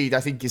the speed, I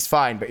think he's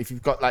fine. But if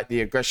you've got like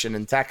the aggression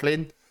and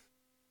tackling,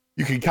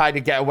 you can kind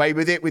of get away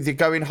with it with your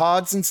going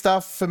hards and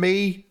stuff for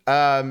me.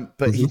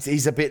 But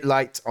he's a bit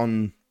light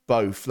on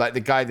both. Like the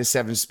guy, the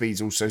 7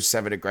 speed's also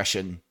 7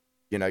 aggression.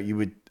 You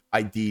would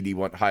ideally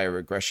want higher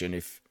aggression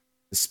if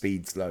the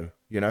speed's low,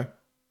 For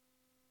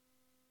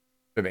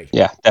me.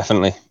 Yeah,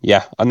 definitely.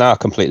 Yeah, I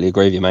completely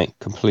agree with you, mate.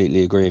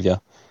 Completely agree with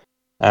you.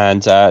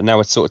 And now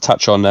we'll sort of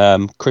touch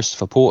on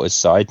Christopher Porter's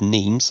side,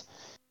 Nimes,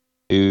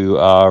 who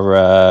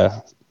are,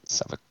 let's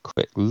have a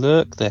quick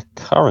look. They're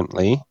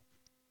currently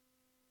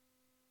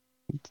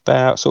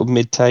about sort of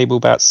mid-table,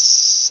 about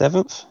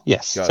 7th.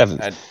 Yes, 7th.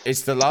 And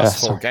it's the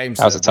last 4 games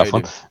that was a tough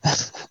one.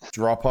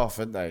 Drop off,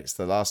 isn't they? It's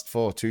the last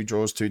 4, 2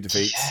 draws, 2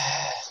 defeats.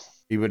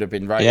 He would have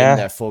been in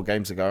there 4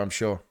 games ago, I'm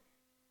sure.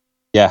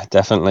 Yeah,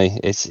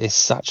 definitely. It's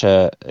such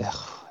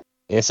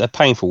it's a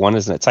painful one,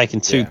 isn't it?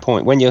 Taking 2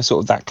 points when you're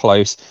sort of that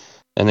close,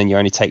 and then you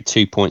only take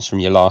 2 points from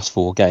your last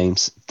 4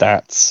 games.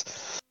 That's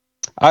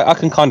I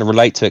can kind of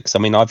relate to it, because I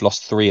mean I've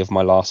lost 3 of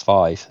my last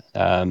 5,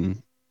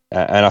 and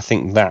I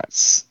think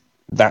that's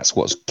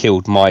what's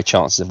killed my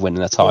chances of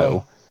winning a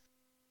title.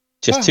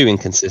 Just too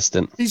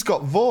inconsistent. He's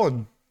got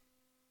Vaughan.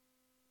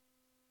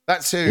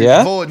 That's who.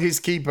 Yeah? Vaughan, his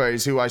keeper,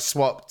 is who I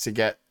swapped to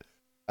get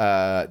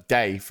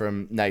Day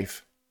from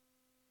Nath.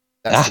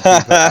 That's the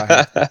keeper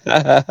I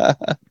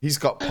had. He's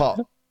got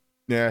Pop.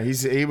 Yeah,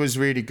 he was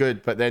really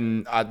good, but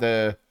then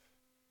the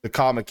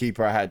Karma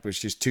keeper I had was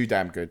just too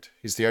damn good.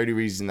 He's the only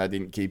reason I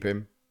didn't keep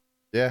him.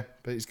 Yeah,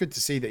 but it's good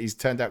to see that he's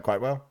turned out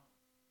quite well.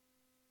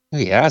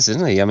 He has,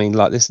 isn't he? I mean,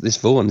 like this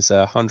Vaughan's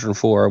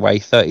 104 away,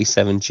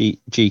 37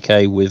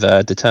 GK with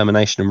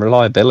determination and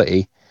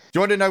reliability. Do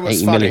you want to know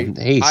what's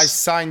funny? I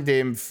signed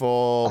him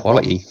for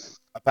quality.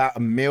 About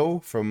 $1 million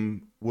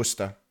from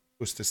Worcester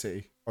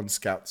City on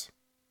Scouts.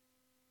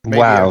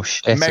 Wow,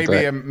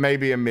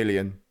 maybe $1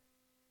 million.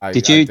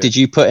 Did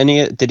you put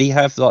any? Did he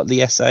have like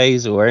the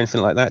essays or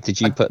anything like that? Did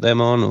you put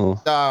them on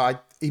or? No,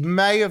 he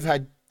may have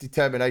had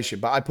determination,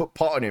 but I put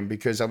pot on him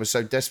because I was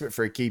so desperate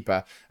for a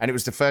keeper, and it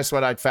was the first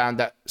one I'd found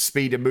that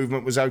speed and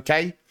movement was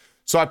okay.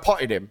 So I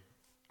potted him,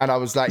 and I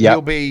was like, Yeah.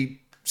 he'll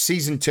be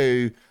season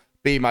 2,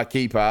 be my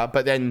keeper.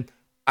 But then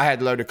I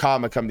had a load of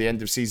karma come the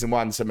end of season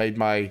 1, so made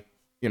my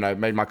karma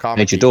Made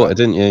your keeper. daughter,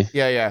 didn't you?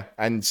 Yeah.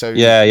 And so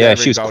Yeah.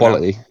 She was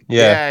quality.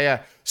 Yeah.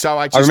 Yeah. So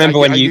I remember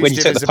when you used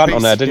him took the as a punt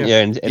on her, piece. didn't you?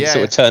 And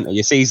sort of turned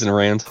your season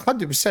around.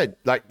 100%.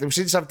 Like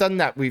since I've done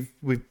that,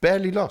 we've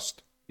barely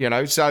lost.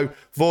 So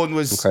Vaughan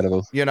was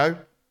Incredible.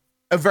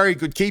 A very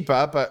good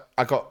keeper, but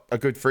I got a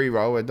good free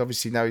roll, and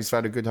obviously now he's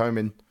found a good home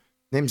in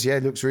Nims. Yeah,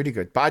 looks really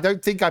good. But I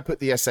don't think I put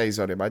the essays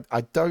on him.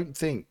 I don't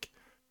think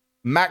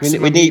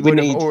maximum he would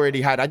have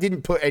already had. I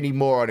didn't put any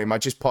more on him. I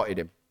just potted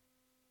him.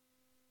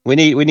 We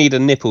need a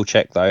nipple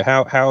check though.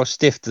 How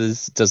stiff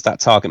does that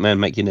target man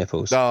make your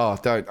nipples? Oh,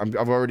 don't.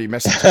 I've already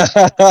messaged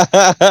him.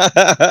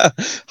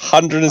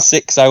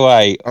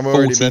 106.08,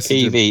 40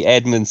 PV,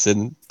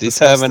 Edmondson,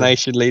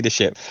 determination,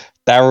 leadership.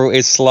 Daryl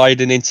is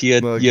sliding into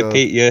your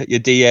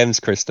DMs,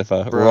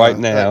 Christopher, right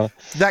now.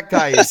 That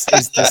guy is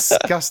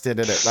disgusting,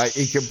 isn't it? Like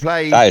he can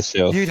play. That is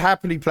filth. You'd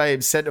happily play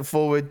him centre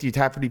forward. You'd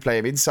happily play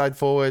him inside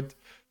forward.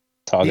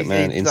 Target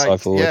man, inside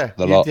forward.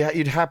 Yeah,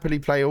 you'd happily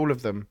play all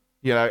of them.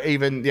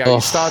 Even you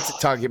start at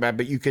target man,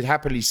 but you could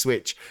happily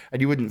switch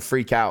and you wouldn't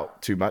freak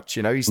out too much.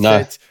 He's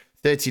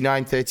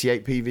 39,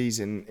 38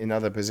 PVs in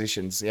other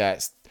positions. Yeah,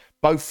 it's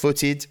both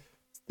footed.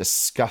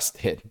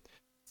 Disgusting.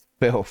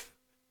 Filth.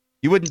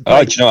 You wouldn't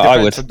play I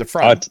would from the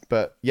front,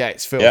 but yeah,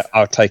 it's filth. Yeah,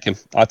 I'll take him.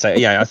 I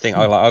think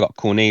I got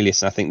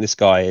Cornelius, and I think this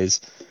guy is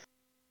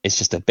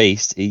just a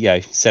beast.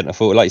 Centre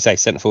forward, like you say,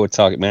 centre forward,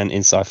 target man,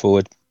 inside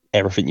forward,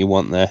 everything you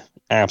want there.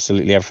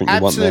 Absolutely everything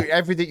you want there. Absolutely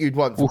everything you'd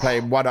want for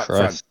playing one up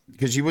front,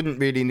 because you wouldn't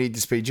really need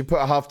the speed. You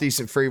put a half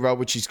decent free roll,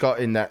 which he's got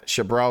in that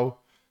Chabrol.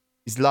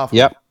 He's laughing.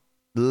 Yep.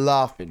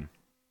 Laughing.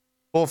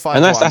 4-5-1.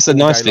 And that's a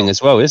nice thing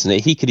as well, isn't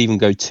it? He could even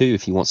go 2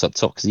 if he wants up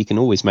top, because he can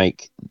always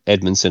make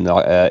Edmondson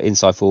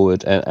inside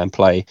forward and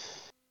play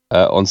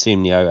on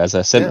Simnio as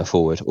a centre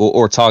forward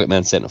or a target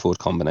man centre forward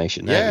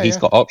combination. He's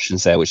got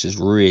options there, which is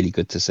really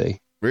good to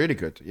see. Really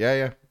good.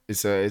 Yeah.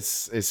 It's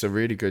a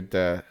really good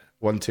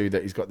 1-2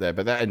 that he's got there.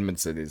 But that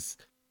Edmondson is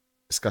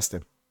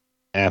disgusting.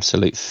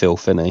 Absolute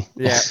filth, isn't he?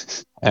 Yeah.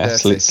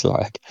 Absolute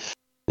slag.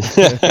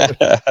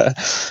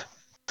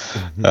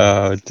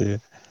 Oh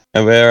dear.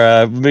 And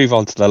we'll move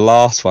on to the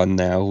last one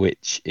now,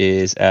 which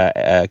is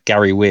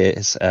Gary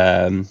Weir's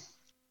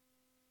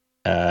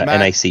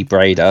NAC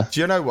Breda. Do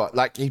you know what?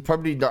 Like, he's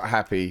probably not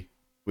happy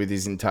with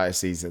his entire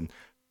season,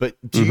 but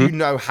do you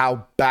know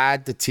how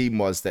bad the team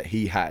was that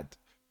he had?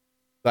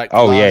 Like,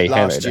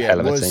 last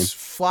year was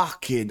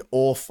fucking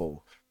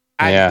awful.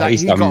 And,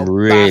 he's done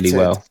really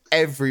well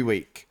every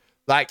week.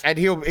 Like, and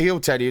he'll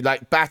tell you,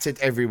 like, battered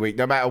every week,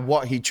 no matter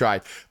what he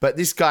tried. But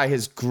this guy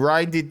has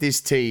grinded this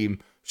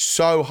team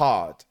so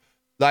hard.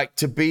 Like,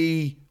 to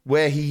be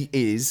where he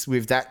is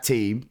with that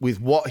team, with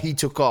what he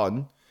took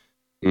on,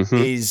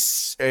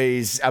 is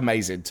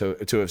amazing to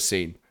have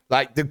seen.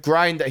 Like, the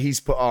grind that he's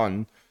put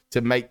on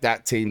to make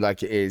that team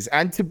like it is,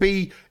 and to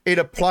be in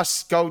a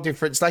plus goal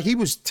difference. Like, he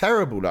was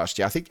terrible last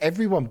year. I think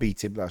everyone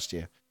beat him last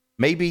year.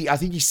 I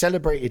think he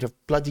celebrated a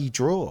bloody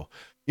draw.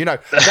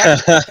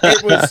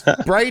 It was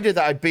Breda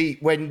that I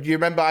beat when, you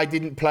remember, I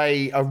didn't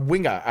play a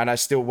winger and I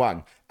still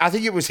won. I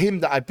think it was him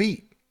that I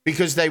beat,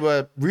 because they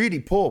were really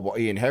poor, what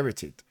he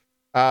inherited.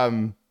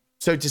 So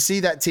to see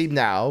that team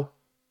now,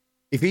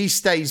 if he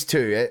stays to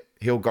it,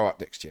 he'll go up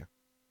next year.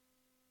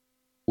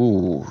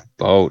 Ooh,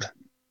 bold.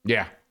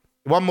 Yeah.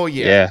 One more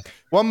year. Yeah.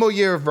 One more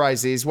year of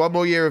rises, one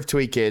more year of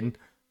tweaking,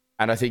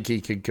 and I think he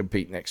can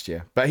compete next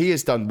year. But he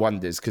has done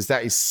wonders, because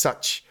that is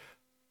such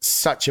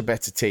a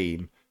better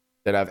team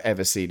than I've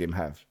ever seen him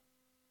have.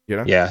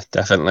 Yeah,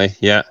 definitely.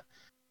 Yeah.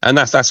 And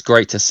that's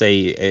great to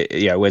see,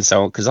 when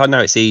someone, because I know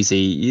it's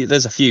easy.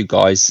 There's a few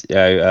guys,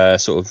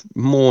 sort of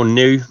more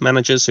new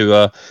managers who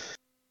are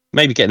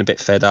maybe getting a bit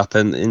fed up,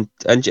 and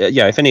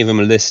if any of them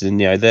are listening,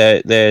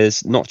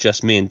 there's not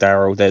just me and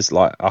Daryl. There's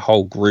like a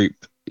whole group.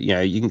 You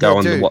can go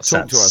on the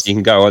WhatsApps. You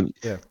can go on,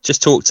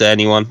 just talk to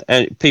anyone,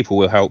 and people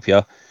will help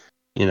you.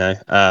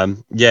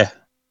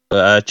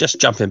 But just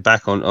jumping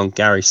back on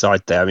Gary's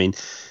side there. I mean,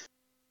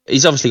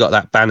 he's obviously got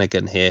that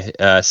Bannigan here,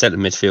 centre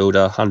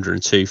midfielder,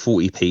 102,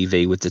 40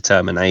 PV with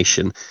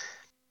determination.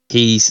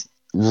 He's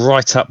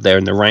right up there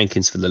in the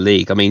rankings for the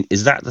league. I mean,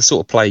 is that the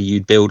sort of player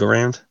you'd build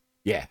around?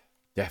 Yeah,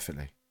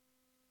 definitely.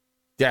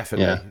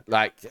 Yeah.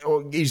 Like,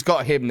 he's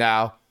got him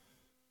now,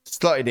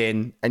 slotted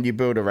in, and you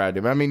build around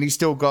him. I mean, he's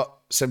still got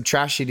some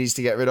trash he needs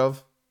to get rid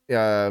of.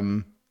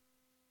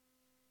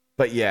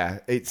 But yeah,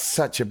 it's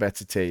such a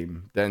better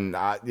team than,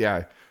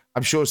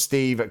 I'm sure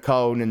Steve at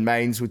Colne and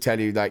Mains will tell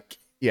you, like,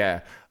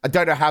 I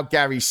don't know how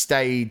Gary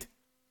stayed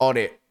on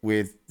it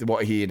with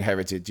what he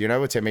inherited. You know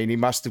what I mean? He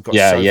must have got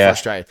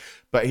frustrated.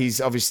 But he's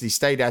obviously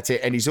stayed at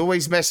it, and he's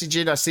always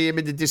messaging. I see him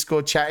in the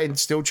Discord chatting,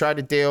 still trying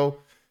to deal.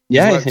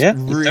 He's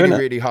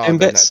really hard on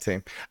that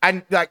team.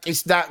 And like,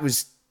 that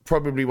was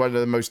probably one of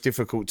the most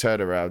difficult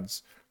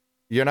turnarounds,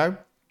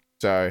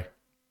 So,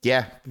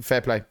 yeah,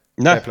 fair play.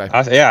 No, fair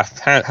play.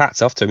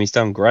 Hats off to him. He's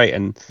done great.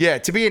 And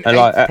to be in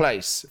 8th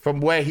place from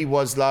where he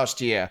was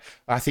last year,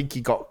 I think he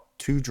got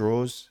 2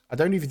 draws. I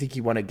don't even think he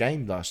won a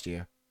game last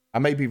year. I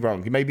may be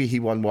wrong. Maybe he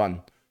won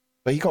one,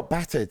 but he got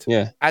battered.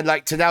 Yeah. And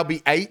like to now be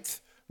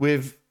 8th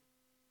with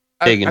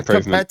Big a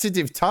improvement.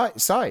 competitive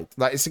side.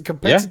 Like it's a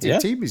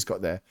competitive team he's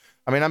got there.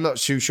 I mean, I'm not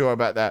too sure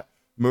about that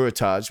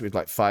Murataj with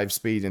like 5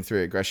 speed and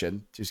 3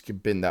 aggression. Just can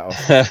bin that off.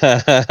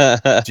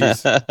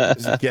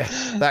 Jeez. Yeah,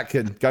 that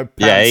can go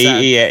pound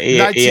he ain't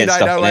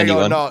 9908 or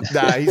anyone. not.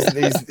 Nah,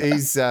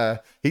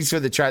 he's for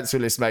the transfer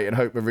list, mate, and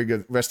hope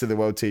the rest of the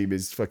world team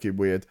is fucking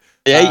weird.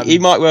 Yeah, he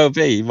might well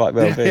be. He might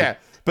well be. Yeah.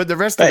 But the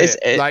rest of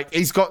it, like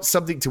he's got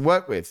something to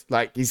work with.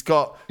 Like he's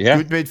got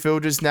good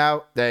midfielders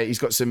now. He's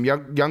got some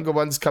younger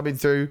ones coming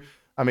through.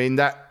 I mean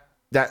that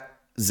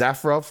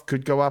Zafrov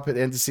could go up at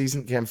the end of the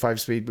season. Again, 5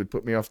 speed would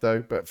put me off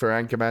though. But for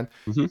Anchorman,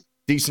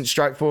 decent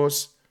strike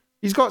force.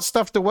 He's got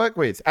stuff to work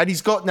with, and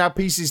he's got now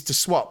pieces to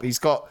swap. He's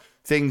got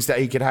things that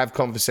he can have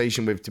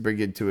conversation with to bring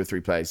in 2 or 3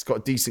 players. He's got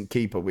a decent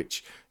keeper,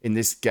 which in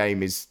this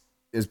game has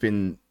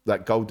been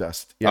like gold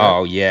dust. You know?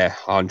 Oh yeah,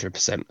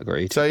 100%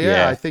 agreed. So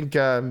yeah, I think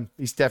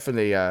he's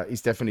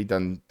definitely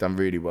done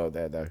really well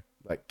there though,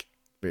 like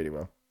really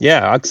well.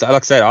 Yeah, like I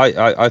said,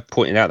 I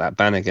pointed out that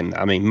Bannigan.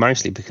 I mean,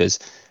 mostly because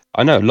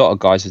I know a lot of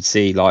guys would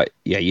see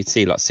you'd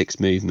see like 6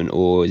 movement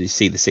or you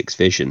see the 6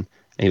 vision,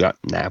 and you're like,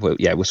 nah,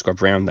 we'll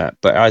scrub around that.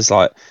 But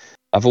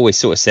I've always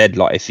sort of said,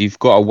 like, if you've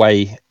got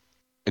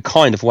a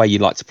kind of way you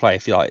like to play,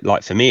 if you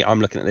like for me,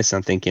 I'm looking at this and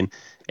I'm thinking,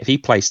 if he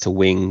plays to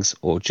wings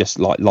or just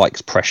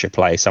likes pressure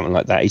play, something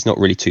like that, he's not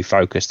really too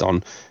focused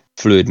on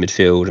fluid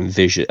midfield and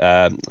vision.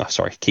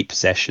 Keep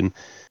possession.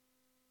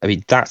 I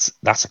mean, that's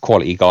a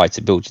quality guy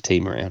to build your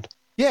team around.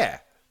 Yeah.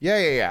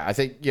 I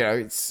think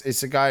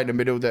it's a guy in the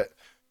middle that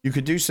you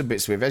could do some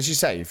bits with, as you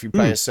say, if you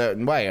play a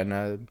certain way, and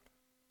it's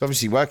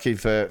obviously working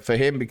for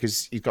him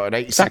because he's got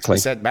an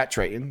 86% match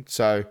rating.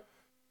 So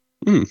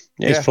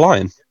he's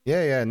flying.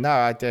 Yeah. No,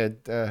 I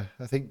did. I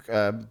think.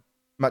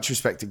 Much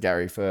respect to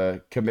Gary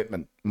for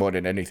commitment more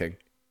than anything.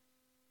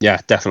 Yeah,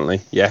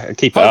 definitely. Yeah,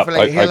 keep Hopefully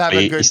it up. He'll have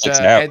a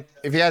good.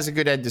 If he has a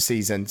good end of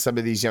season, some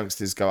of these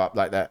youngsters go up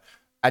like that.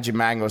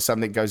 Ajimang or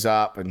something goes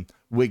up, and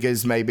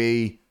Wiggers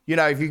maybe.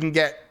 If you can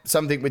get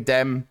something with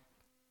them,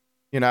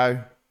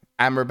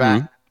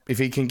 Amrabat. If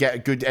he can get a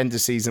good end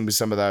of season with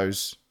some of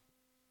those,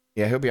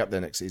 yeah, he'll be up there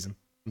next season.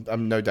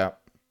 I'm no doubt.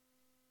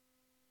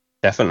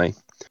 Definitely.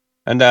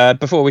 And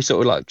before we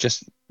sort of like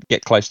just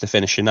get close to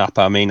finishing up,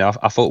 I mean, I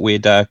thought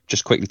we'd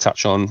just quickly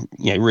touch on,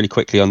 really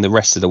quickly on the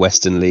rest of the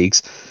Western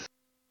leagues.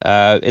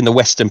 In the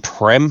Western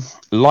Prem,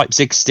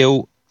 Leipzig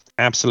still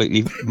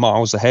absolutely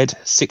miles ahead,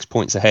 6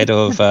 points ahead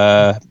of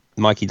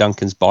Mikey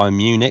Duncan's Bayern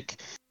Munich.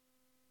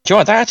 Do you know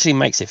what? That actually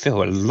makes it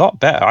feel a lot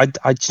better.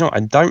 I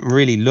don't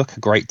really look a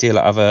great deal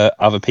at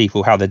other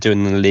people, how they're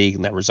doing in the league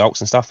and their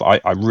results and stuff. I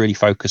really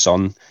focus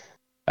on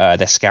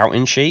their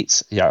scouting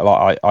sheets.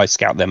 I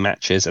scout their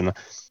matches and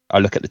I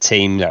look at the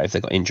team, if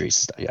they've got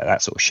injuries,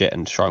 that sort of shit,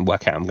 and try and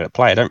work out how I'm going to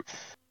play.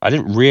 I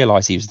didn't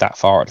realise he was that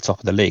far at the top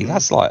of the league.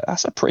 That's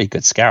a pretty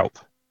good scalp.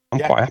 I'm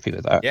quite happy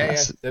with that. Yeah,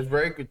 they're a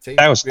very good team.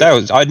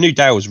 I knew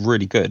Dale was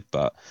really good,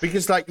 but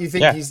because you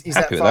think he's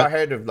that far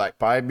ahead of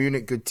Bayern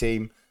Munich, good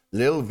team,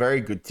 Lille,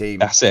 very good team.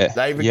 That's it.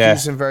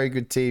 Leverkusen, very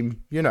good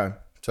team.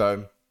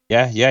 So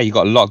yeah, you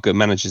got a lot of good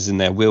managers in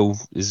there. Will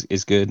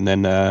is good, and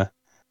then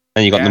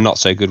you got the not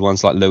so good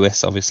ones like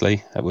Lewis,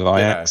 obviously, with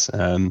Ajax.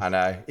 I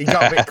know he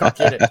got a bit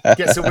cocky in it.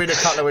 Gets a win a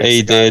couple of weeks.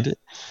 He did.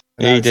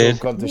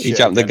 He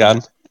jumped the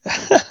gun.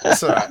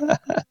 That's all right.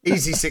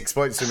 Easy 6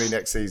 points for me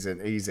next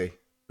season. Easy.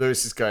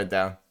 Lewis is going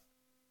down.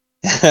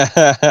 You're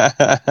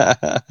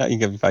going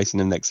to be facing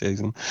him next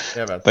season.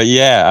 Yeah, man. But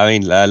yeah, I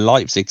mean,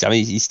 Leipzig, I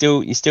mean, you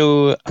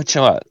still,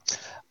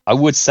 I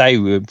would say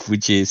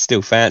would you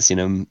still fancying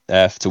them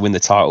to win the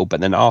title,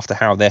 but then after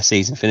how their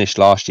season finished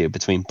last year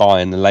between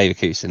Bayern and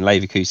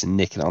Leverkusen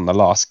nicking on the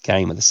last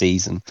game of the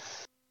season.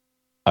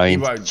 I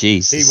mean,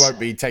 Jesus. He won't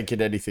be taking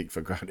anything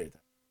for granted.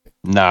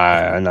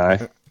 No.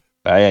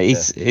 But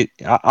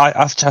yeah,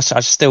 I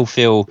still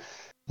feel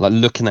like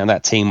looking at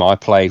that team I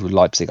played with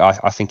Leipzig, I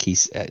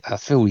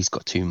feel he's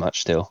got too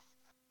much still.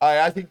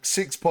 I think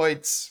 6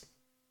 points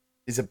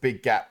is a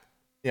big gap.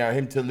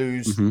 Him to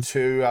lose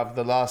 2 out of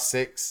the last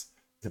 6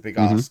 is a big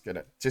ask,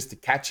 just to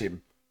catch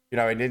him.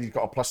 And then he's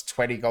got a plus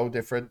 20 goal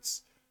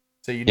difference.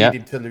 So you need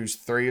him to lose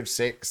 3 of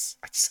 6.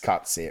 I just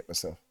can't see it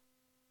myself.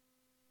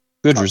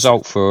 Good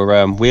result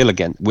for Will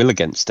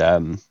against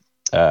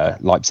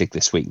Leipzig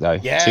this week though.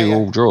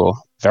 2-2 draw.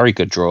 Very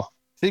good draw.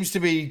 Seems to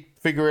be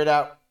figuring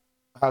out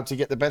how to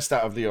get the best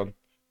out of Lyon.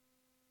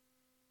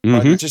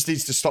 He just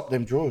needs to stop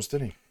them draws,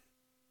 doesn't he?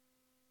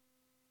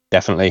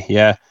 Definitely,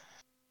 yeah.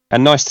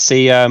 And nice to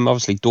see,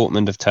 obviously,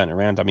 Dortmund have turned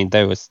around. I mean,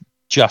 they were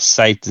just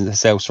saved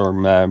themselves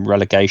from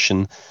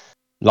relegation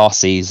last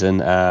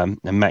season. And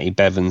Matty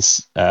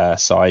Bevan's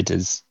side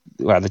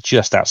they're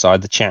just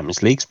outside the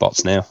Champions League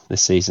spots now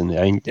this season.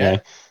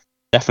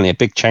 Definitely a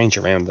big change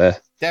around there.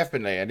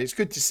 Definitely, and it's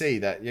good to see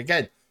that.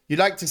 Again, you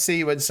like to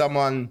see when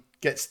someone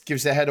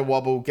gives their head a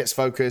wobble, gets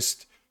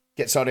focused,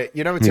 gets on it.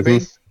 You know what I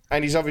mean?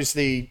 And he's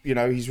obviously,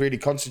 he's really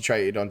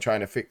concentrated on trying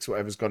to fix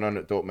whatever's gone on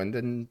at Dortmund,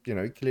 and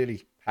he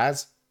clearly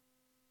has.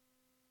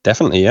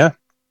 Definitely, yeah.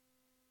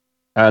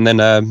 and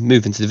then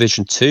moving to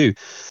Division 2.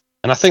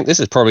 And I think this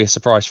is probably a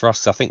surprise for us,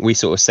 'cause I think we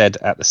sort of said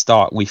at the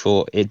start we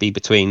thought it'd be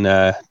between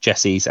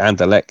Jesse's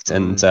Anderlecht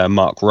and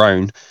Mark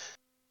Roan,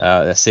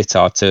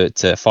 Sitar,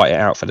 to fight it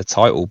out for the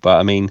title. But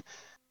I mean,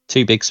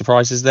 two big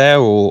surprises there,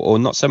 or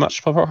not so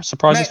much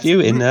surprises for you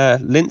in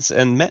Linz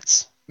and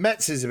Metz?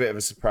 Metz is a bit of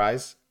a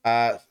surprise.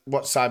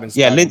 What Simon's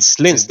Yeah, done.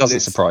 Linz doesn't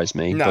surprise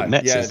me, No, but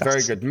Metz yeah, is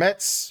very good.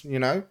 Metz,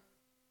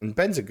 and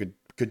Ben's a good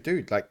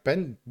dude. Like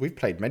Ben, we've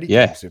played many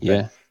games with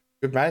Ben.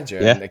 Good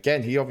manager. Yeah. And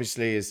again, he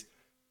obviously is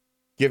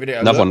giving it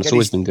another one that's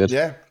always been good.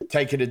 Yeah,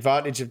 taking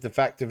advantage of the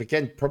fact of,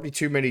 again, probably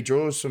too many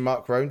draws from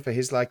Mark Roan for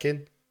his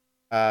liking.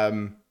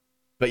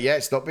 But yeah,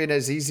 it's not been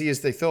as easy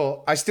as they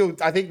thought. I think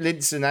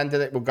Linz and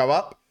Anderlecht will go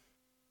up.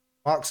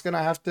 Mark's going to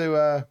have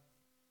to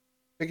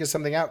figure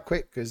something out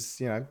quick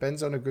because,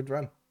 Ben's on a good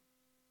run.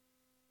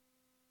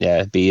 Yeah,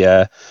 it'd be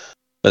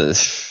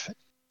but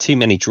too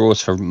many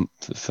draws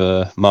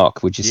for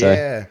Mark, would you say?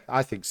 Yeah,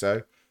 I think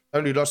so.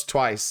 Only lost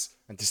twice,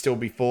 and to still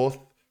be fourth,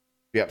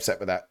 be upset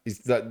with that. He's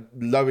the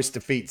lowest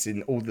defeats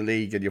in all the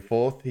league, and you're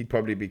fourth. He'd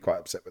probably be quite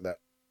upset with that.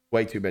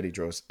 Way too many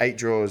draws. 8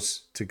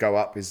 draws to go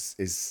up is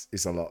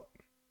a lot.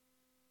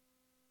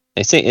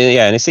 And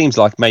it seems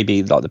like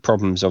maybe like the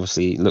problems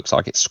obviously looks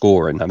like it's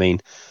scoring. I mean,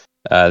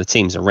 the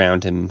teams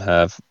around him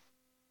have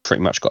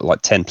pretty much got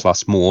like 10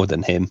 plus more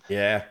than him.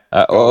 Yeah.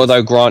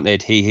 Although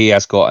granted, he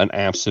has got an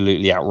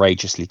absolutely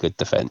outrageously good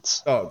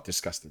defense. Oh,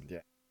 disgusting! Yeah,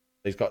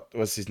 he's got,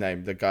 what's his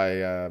name? The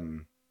guy.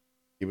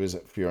 He was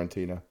at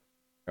Fiorentina.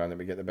 Let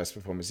me get the best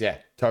performance. Yeah,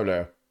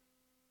 Tolo,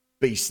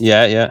 beast.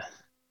 Yeah.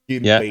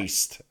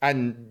 Beast.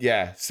 And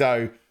yeah,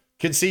 so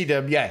concede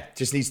him. Yeah,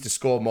 just needs to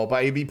score more,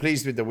 but he'd be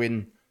pleased with the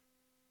win.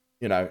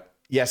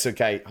 Yes,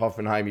 okay,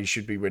 Hoffenheim, you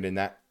should be winning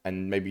that,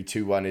 and maybe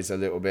 2-1 is a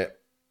little bit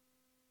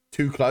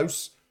too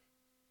close.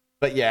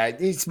 But yeah,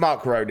 it's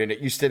Mark Roan in it.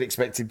 You still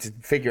expect him to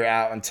figure it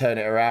out and turn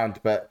it around.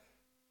 But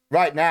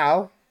right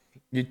now,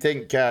 you'd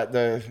think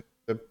the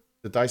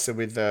dice are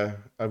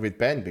with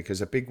Ben,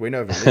 because a big win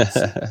over Linz,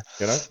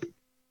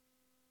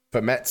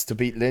 for Metz to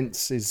beat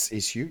Linz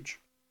is huge.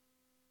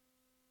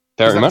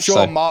 Very much so. I'm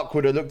sure so. Mark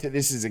would have looked at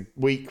this as a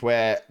week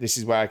where this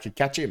is where I could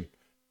catch him.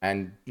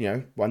 And,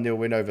 1-0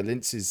 win over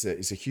Linz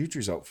is a huge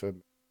result for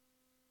him.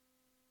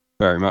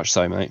 Very much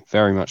so, mate.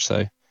 Very much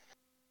so.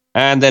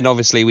 And then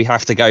obviously we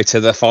have to go to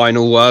the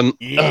final one.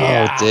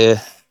 Yeah. Oh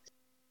dear.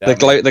 The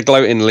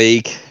gloating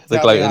league. The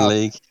gloating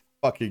league.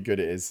 Fucking good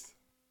it is.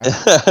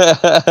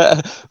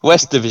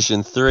 West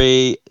Division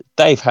 3.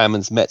 Dave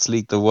Hammond's Metz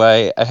lead the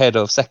way ahead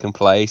of second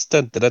place.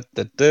 Dun, dun, dun,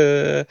 dun,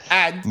 dun.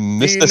 And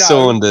Mr.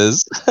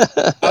 Saunders.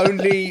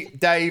 Only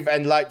Dave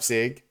and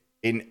Leipzig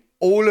in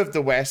all of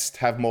the West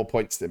have more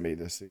points than me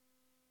this season.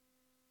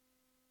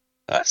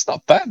 That's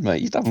not bad,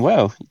 mate. You've done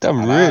well. You've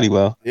done really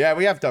well. Yeah,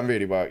 we have done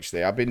really well,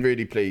 actually. I've been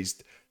really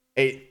pleased.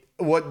 Did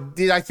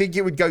I think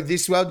it would go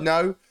this well?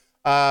 No.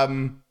 But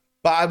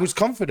I was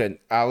confident.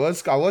 I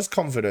was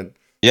confident.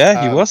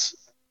 Yeah, he was.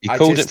 You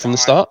called it from the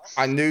start.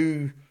 I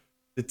knew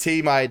the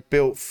team I had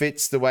built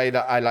fits the way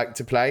that I like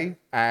to play.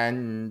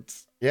 And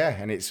yeah,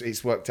 and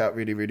it's worked out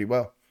really, really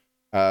well.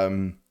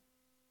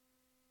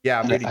 Yeah,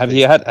 I'm really have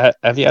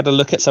you had a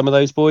look at some of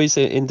those boys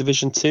in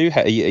Division 2?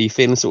 Are you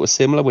feeling sort of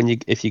similar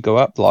if you go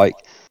up? Like,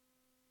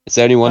 is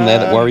there anyone there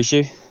that worries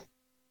you?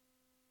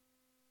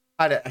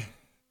 I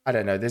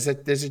don't know. There's a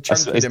chunk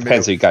in the middle. It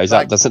depends who goes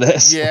up, doesn't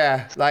it?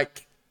 Yeah,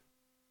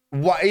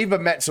 either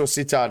Metz or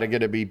Sittard are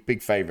going to be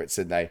big favourites,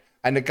 aren't they?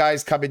 And the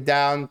guys coming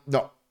down,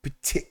 not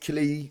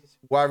particularly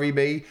worry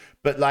me,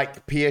 but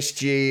like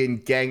PSG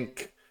and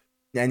Genk,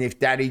 and if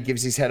Daddy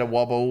gives his head a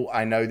wobble,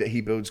 I know that he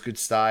builds good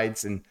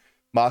sides, and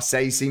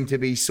Marseille seem to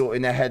be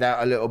sorting their head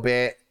out a little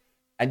bit.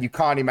 And you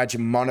can't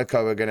imagine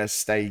Monaco are going to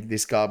stay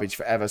this garbage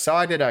forever. So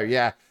I don't know.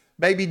 Yeah,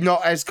 maybe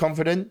not as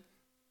confident.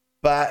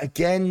 But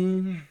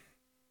again,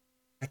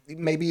 I think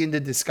maybe in the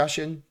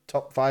discussion,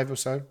 top 5 or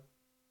so,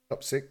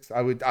 top 6.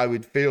 I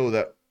would feel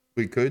that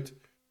we could,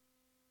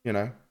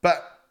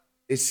 But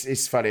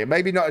it's funny.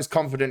 Maybe not as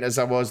confident as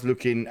I was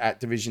looking at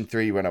Division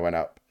 3 when I went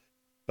up.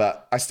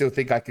 But I still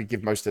think I could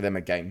give most of them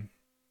a game.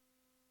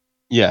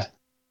 Yeah.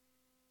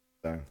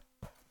 So...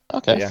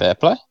 Okay, yeah. Fair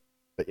play.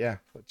 But yeah,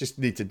 I just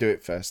need to do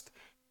it first.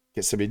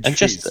 Get some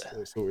injuries.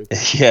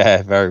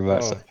 Yeah, very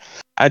much so.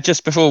 And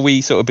just before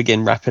we sort of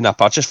begin wrapping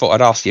up, I just thought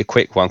I'd ask you a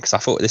quick one, because I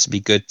thought this would be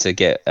good to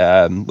get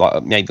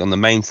like maybe on the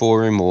main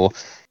forum or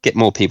get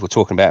more people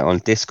talking about it on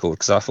Discord,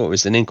 because I thought it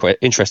was an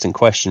interesting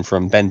question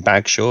from Ben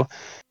Bagshaw.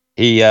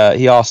 He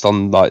asked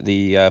on like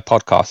the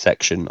podcast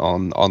section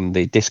on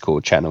the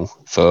Discord channel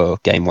for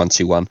Game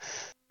 121.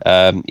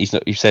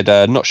 He said,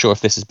 not sure if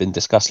this has been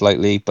discussed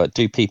lately, but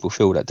do people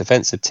feel that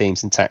defensive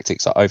teams and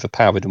tactics are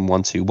overpowered in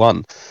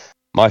 1-2-1?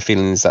 My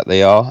feeling is that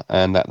they are,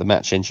 and that the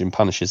match engine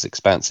punishes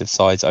expansive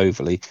sides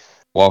overly,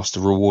 whilst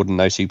rewarding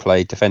those who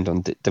play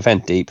defend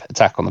deep,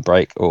 attack on the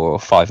break, or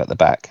 5 at the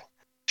back.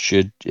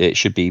 Should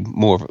be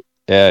more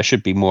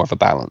of a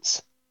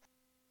balance.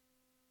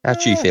 How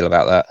do you feel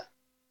about that?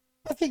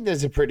 I think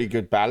there's a pretty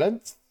good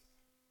balance.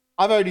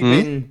 I've only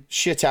been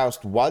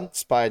shithoused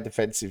once by a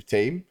defensive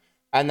team.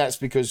 And that's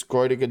because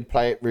Groningen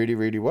play it really,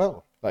 really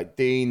well. Like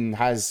Dean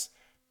has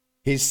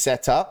his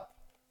setup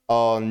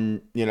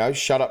on,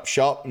 shut up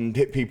shop and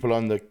hit people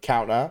on the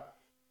counter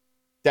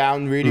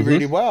down really,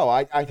 really well.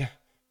 I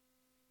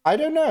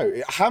don't know.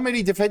 How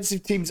many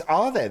defensive teams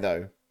are there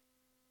though?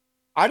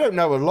 I don't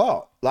know a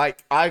lot.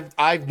 Like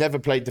I've never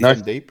played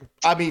Defend Deep.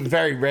 I mean,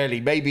 very rarely.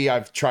 Maybe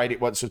I've tried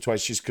it once or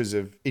twice just because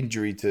of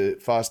injury to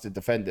faster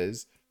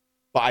defenders,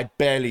 but I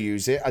barely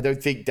use it. I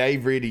don't think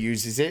Dave really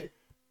uses it.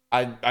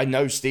 I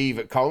know Steve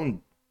at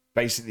Cone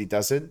basically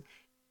doesn't.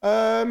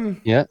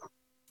 Yeah,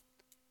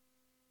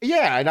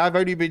 and I've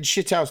only been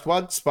shithoused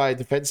once by a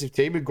defensive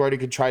team, and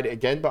Groningen tried it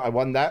again, but I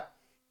won that.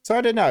 So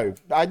I don't know.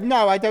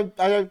 I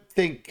don't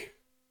think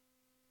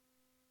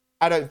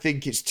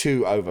it's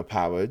too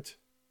overpowered.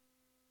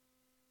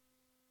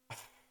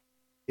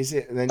 Is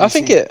it?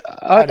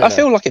 I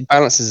feel like it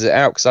balances it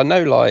out because I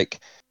know, like,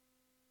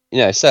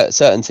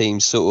 certain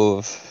teams sort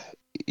of,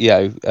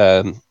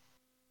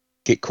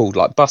 get called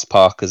like bus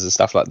parkers and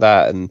stuff like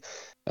that, and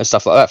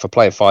stuff like that for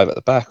playing 5 at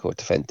the back or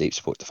defend deep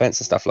support defense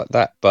and stuff like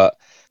that. But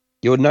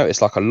you'll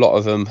notice like a lot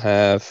of them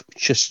have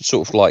just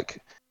sort of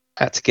like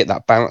had to get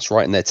that balance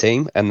right in their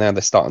team, and now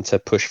they're starting to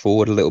push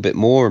forward a little bit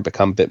more and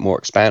become a bit more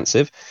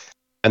expansive,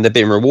 and they're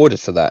being rewarded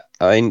for that.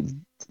 I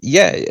mean,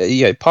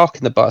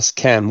 parking the bus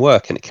can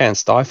work and it can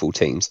stifle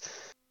teams,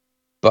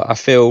 but I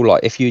feel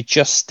like if you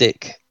just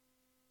stick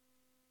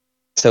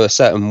to a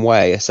certain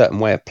way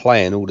of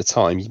playing all the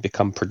time, you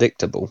become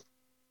predictable.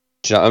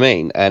 Do you know what I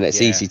mean? And it's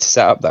easy to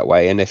set up that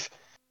way. And if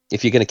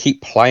you're going to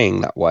keep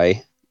playing that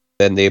way,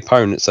 then the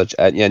opponent,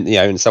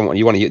 and someone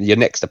you want your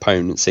next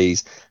opponent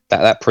sees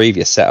that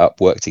previous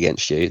setup worked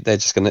against you. They're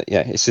just gonna,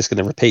 it's just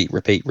gonna repeat.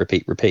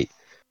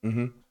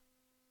 Mm-hmm.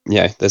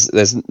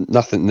 There's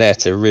nothing there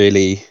to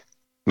really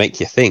make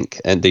you think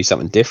and do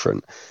something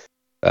different.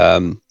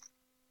 But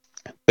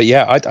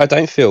yeah, I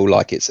don't feel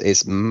like it's.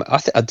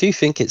 I do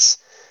think it's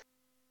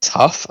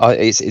tough.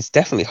 It's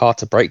definitely hard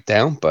to break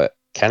down, but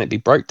can it be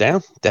broke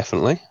down?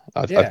 Definitely.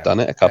 I've done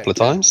it a couple of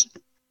times.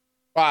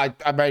 Well,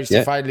 I managed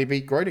to finally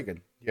beat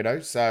Groningen,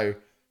 so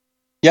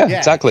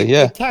exactly.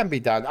 It can be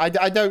done.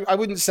 I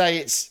wouldn't say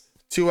it's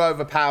too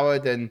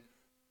overpowered and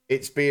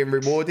it's being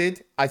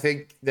rewarded. I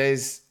think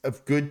there's a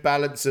good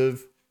balance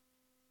of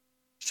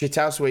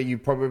shithouse where you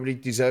probably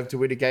deserve to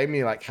win a game.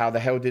 You're like, how the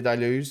hell did I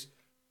lose?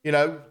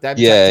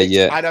 Tactics.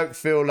 I don't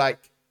feel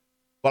like,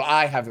 well,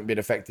 I haven't been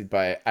affected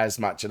by it as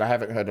much, and I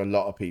haven't heard a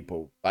lot of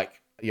people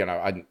like,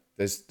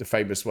 there's the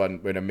famous one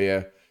when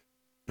Amir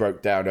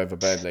broke down over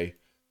Burnley.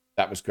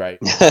 That was great.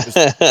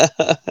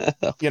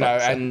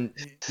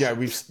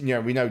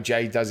 We know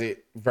Jay does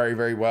it very,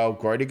 very well.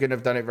 Groningen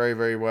have done it very,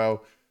 very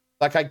well.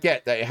 Like, I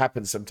get that it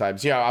happens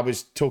sometimes. I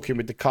was talking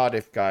with the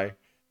Cardiff guy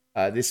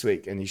this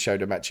week, and he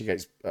showed a match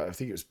against, I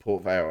think it was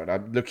Port Vale, and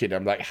I'm looking,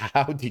 I'm like,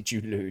 how did you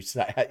lose?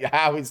 Like,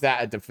 how is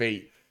that a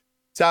defeat?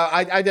 So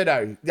I don't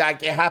know.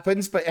 Like, it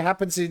happens, but it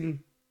happens in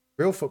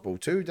real football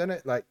too, doesn't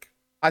it? Like,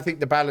 I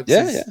think the balance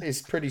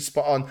is pretty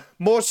spot on,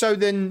 more so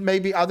than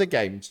maybe other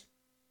games,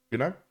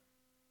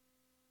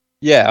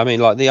 Yeah, I mean,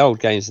 like the old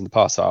games in the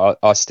past,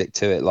 I stick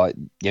to it. Like,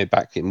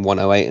 back in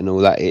 108 and all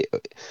that.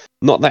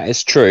 Not that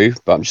it's true,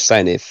 but I'm just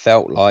saying it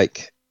felt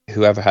like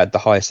whoever had the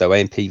highest OA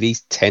and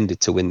PVs tended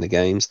to win the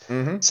games.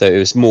 Mm-hmm. So it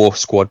was more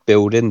squad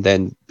building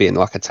than being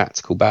like a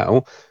tactical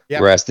battle.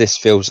 Yep. Whereas this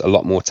feels a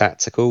lot more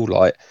tactical.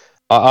 Like,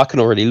 I can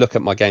already look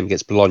at my game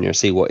against Bologna and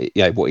see what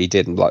he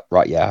did, and like,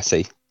 right, I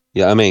see.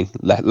 You know what I mean?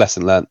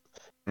 Lesson learnt.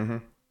 Mm-hmm.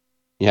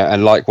 Yeah,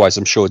 and likewise,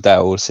 I'm sure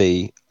Dale will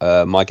see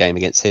my game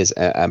against his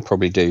and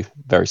probably do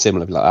very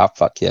similar. Be like,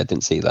 fuck yeah, I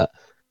didn't see that.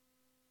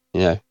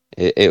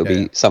 It'll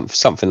be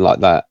something like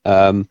that.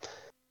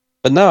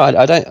 But no,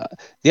 I don't.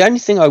 The only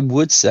thing I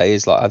would say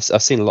is, like,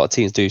 I've seen a lot of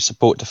teams do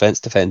support defense,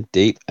 defend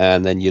deep,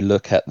 and then you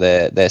look at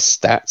their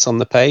stats on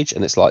the page,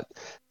 and it's like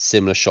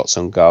similar shots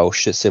on goal,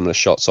 similar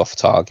shots off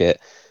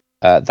target,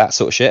 that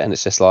sort of shit, and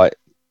it's just like,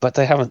 but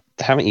they haven't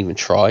even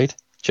tried.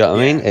 Do you know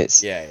what I mean?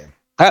 It's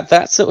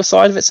that sort of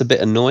side of it's a bit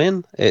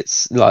annoying.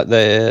 It's like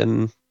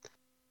the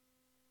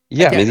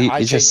you're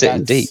just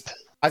sitting deep.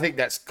 I think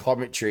that's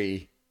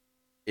commentary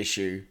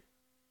issue.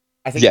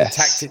 I think the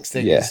tactics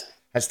thing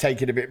has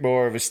taken a bit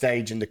more of a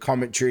stage, and the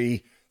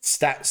commentary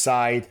stat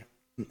side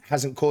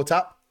hasn't caught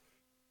up.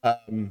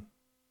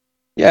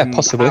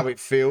 Possibly. How it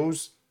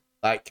feels.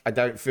 Like, I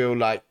don't feel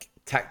like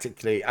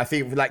tactically. I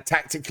think like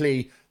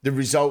tactically, the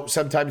result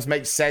sometimes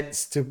makes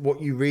sense to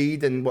what you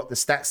read and what the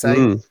stats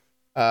say.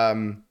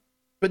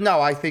 But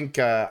no, I think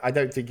I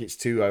don't think it's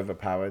too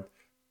overpowered.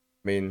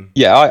 I mean,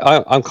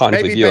 I'm kind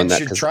of with you Ben on that.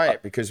 Maybe Ben should try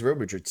it because Real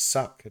Madrid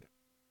suck.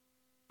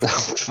 Oh,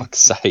 for fuck's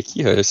sake,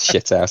 you're a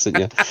shit ass, aren't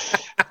you?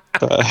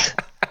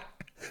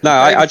 No,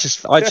 I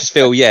just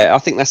feel I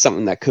think that's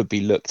something that could be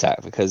looked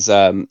at because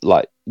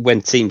like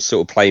when teams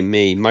sort of play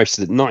me, most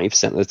of the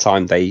 90% of the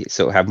time they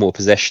sort of have more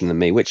possession than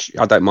me, which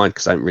I don't mind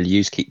because I don't really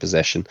use keep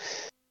possession.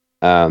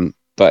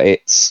 But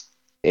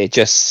it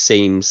just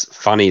seems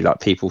funny that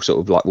people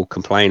sort of like will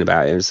complain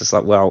about it. It's just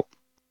like, well,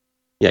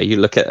 you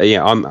look at,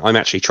 I'm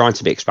actually trying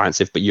to be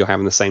expansive, but you're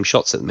having the same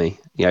shots at me.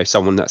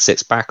 Someone that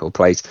sits back or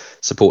plays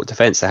support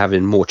defense, they're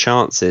having more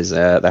chances.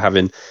 They're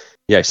having,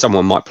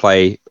 someone might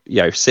play,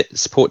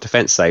 support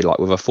defense, say, like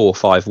with a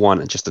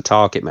 4-5-1 and just a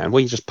target man. Well,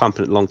 you're just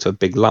pumping it along to a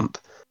big lump.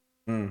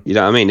 You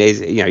know what I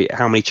mean?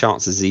 How many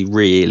chances is he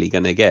really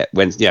going to get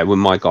when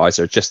my guys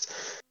are just,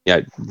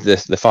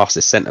 the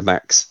fastest centre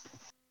backs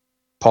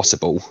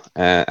possible,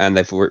 and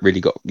they've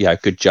really got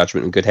good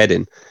judgment and good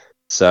heading.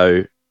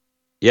 So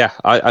yeah,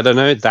 I don't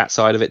know, that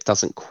side of it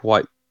doesn't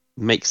quite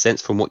make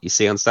sense from what you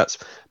see on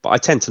stats, but I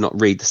tend to not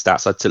read the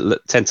stats. I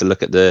tend to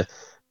look at the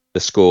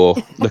score,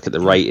 look at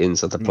the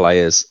ratings of the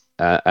players,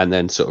 and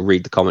then sort of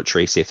read the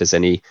commentary, see if there's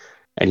any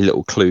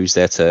little clues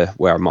there to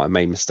where I might have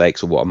made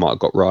mistakes or what I might have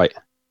got right.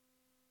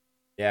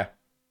 Yeah,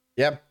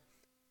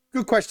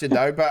 good question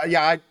though, but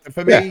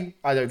for me,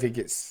 I don't think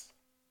it's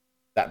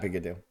that big a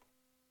deal.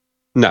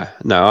 No,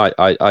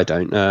 I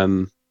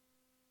don't.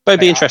 But it'd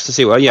be interesting to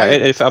see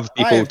if other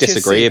people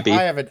disagree.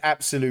 I have an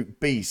absolute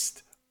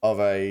beast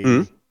of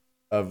a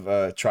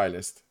try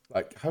list.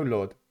 Like, oh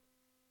lord!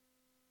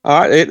 All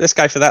right, let's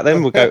go for that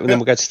then. We'll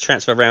go to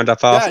transfer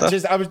roundup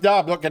after. I'm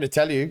not going to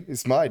tell you.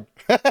 It's mine.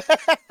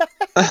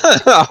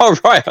 Oh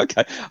right,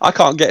 okay. I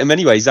can't get him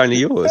anyway. He's only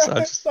yours.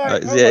 Is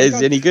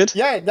he any good?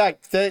 Yeah,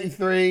 like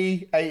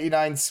 33,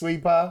 89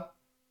 sweeper,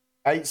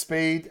 8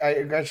 speed, 8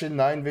 aggression,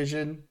 9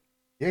 vision.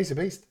 Yeah, he's a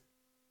beast.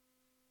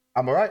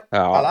 I'm all right.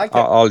 I like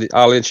it.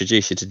 I'll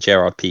introduce you to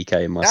Gerard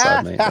PK in my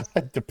side, mate.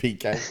 The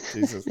PK,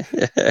 Jesus.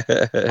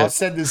 I'll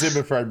send the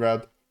Zimmer friend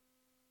round.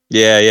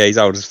 Yeah, he's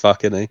old as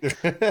fuck, isn't he?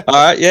 All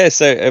right, yeah.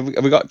 So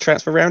have we got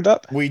transfer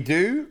roundup? We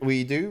do.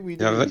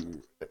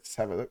 Let's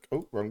have a look.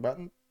 Oh, wrong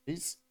button.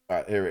 Jeez. All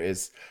right, here it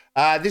is.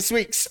 This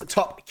week's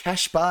top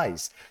cash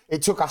buys.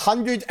 It took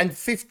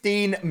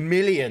 115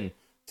 million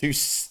to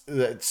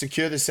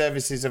secure the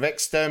services of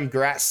ex-Sturm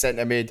Graz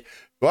centre mid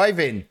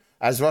Goivin,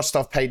 as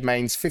Rostov paid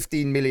Mainz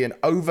 15 million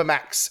over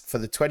max for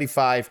the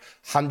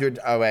 2500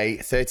 OA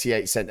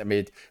 38 centre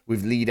mid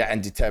with leader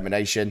and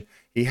determination.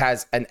 He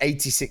has an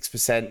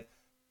 86%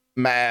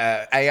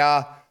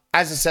 AR.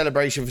 As a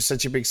celebration for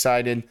such a big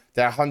signing,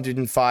 their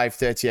 105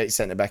 38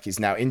 centre back is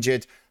now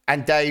injured.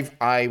 And Dave,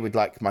 I would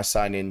like my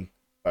sign-in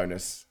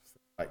bonus,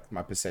 like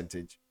my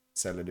percentage,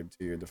 selling him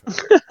to you in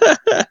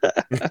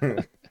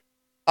the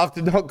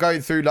After not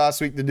going through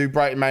last week, the new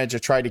Brighton manager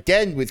tried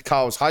again with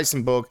Carlos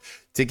Heisenberg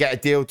to get a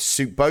deal to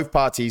suit both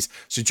parties.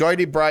 So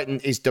joining Brighton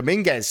is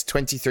Dominguez,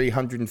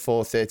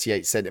 2304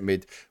 38 centre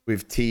mid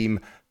with team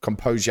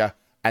composure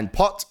and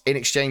Pot in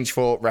exchange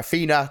for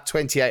Rafinha,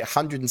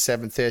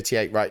 2807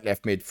 38 right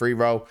left mid free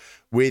roll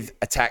with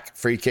attack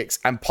free kicks.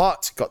 And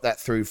Pot got that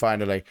through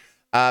finally.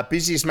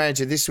 Busiest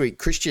manager this week,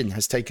 Christian,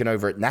 has taken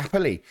over at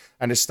Napoli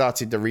and has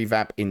started the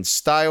revamp in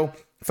style.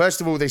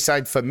 First of all, they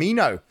signed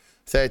Firmino,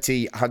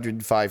 30,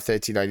 105,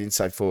 39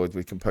 inside forward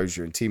with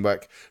composure and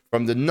teamwork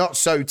from the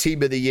not-so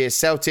team of the year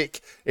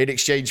Celtic in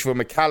exchange for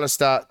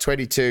McAllister,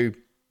 22,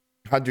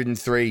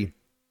 103,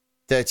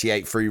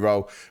 38 free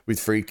roll with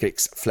free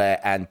kicks,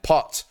 flair and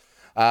Pot.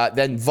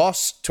 Then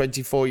Voss,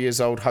 24 years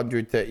old,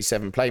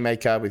 137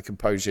 playmaker with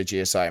composure,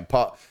 GSI and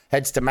Pot.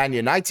 Heads to Man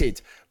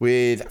United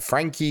with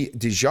Frankie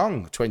de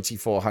Jong,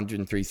 24,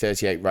 103,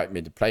 38 right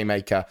mid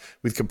playmaker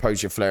with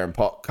composure, flair and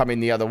Pot. Coming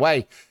the other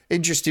way.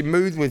 Interesting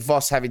move with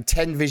Voss having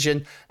 10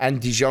 vision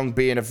and de Jong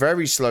being a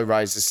very slow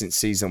riser since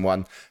season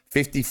 1.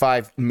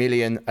 55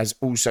 million has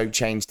also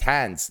changed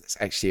hands. That's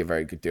actually a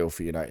very good deal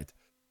for United.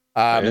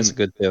 That's a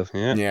good deal.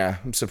 Yeah,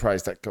 I'm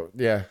surprised that got.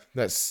 Yeah,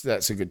 that's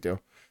a good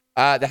deal.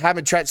 The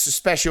Hammer transfer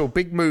special,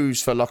 big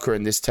moves for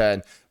Lokeren this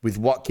turn with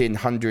Watkin,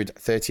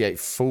 138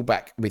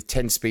 fullback with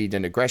 10 speed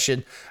and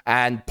aggression,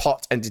 and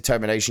Pot and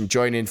determination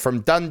joining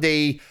from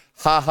Dundee.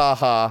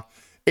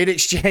 In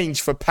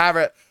exchange for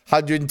Parrott,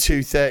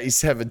 102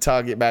 37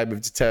 target man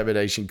with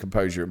determination,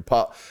 composure and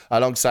Pot,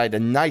 alongside a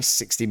nice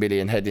 60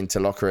 million head into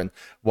Lokeren,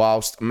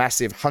 whilst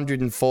massive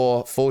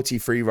 104 40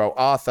 free roll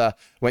Arthur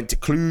went to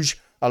Cluj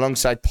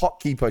alongside pot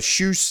keeper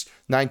Schuss,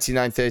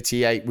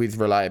 99.38 with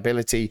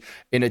reliability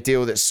in a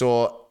deal that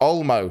saw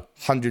Olmo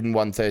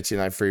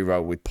 101.39 free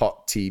roll with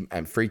pot, team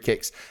and free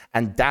kicks,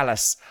 and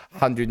Dallas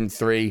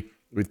 103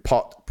 with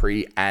pot,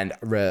 pre and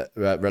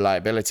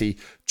reliability.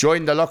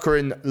 Joined the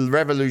Lokeren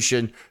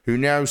Revolution, who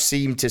now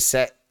seem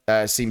set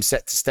to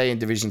stay in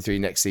Division 3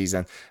 next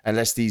season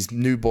unless these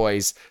new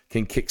boys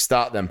can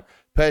kickstart them.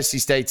 Percy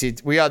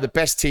stated, "We are the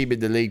best team in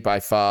the league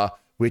by far.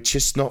 We're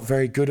just not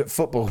very good at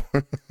football."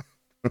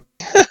 You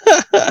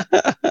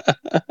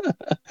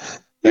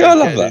gotta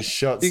love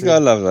that. You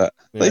gotta love that.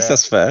 At least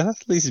that's fair.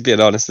 At least he's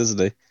being honest, isn't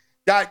he?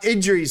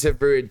 Injuries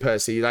have ruined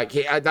Percy.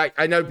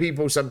 I know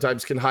people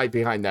sometimes can hide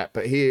behind that,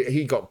 but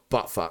he got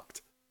butt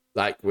fucked,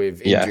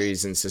 with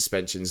injuries and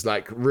suspensions,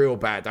 real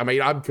bad. I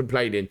mean, I'm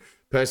complaining.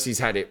 Percy's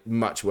had it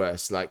much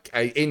worse.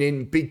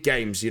 In big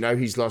games,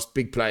 he's lost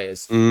big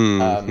players.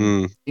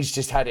 He's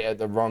just had it at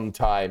the wrong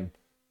time.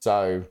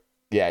 So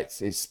yeah,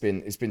 it's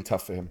been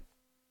tough for him.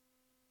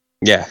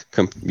 Yeah,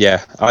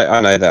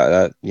 I know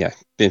that.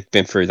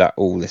 Been through that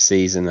all this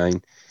season. I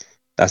mean,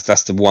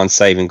 That's the one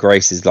saving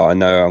grace, is that I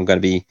know I'm going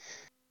to be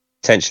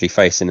potentially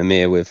facing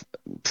Amir with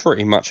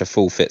pretty much a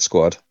full fit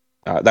squad.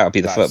 That would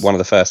be Nice. one of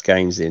the first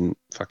games in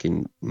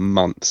fucking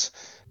months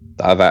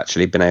that I've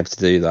actually been able to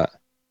do that.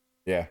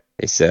 Yeah.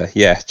 It's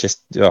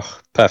just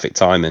perfect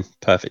timing.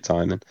 Perfect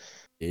timing.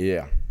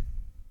 Yeah.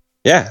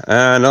 Yeah,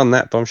 and on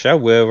that bombshell,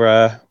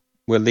 we'll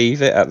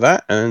leave it at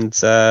that. And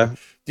Do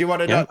you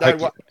want to know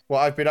what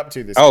I've been up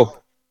to this week?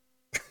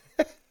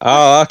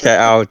 Oh, okay.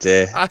 Oh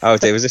dear. Oh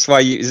dear. Is this why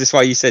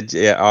you said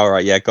yeah? All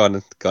right. Yeah. Go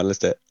on. Let's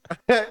do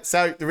it.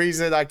 So the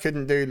reason I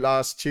couldn't do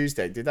last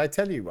Tuesday, did I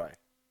tell you why?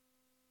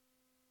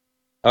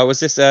 Oh,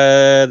 was this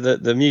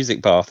the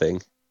music bar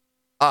thing?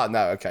 Oh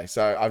no. Okay.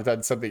 So I've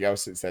done something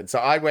else since then. So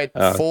I went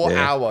 4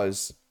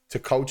 hours to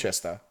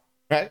Colchester,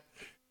 right,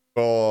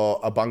 for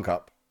a bunk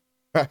up.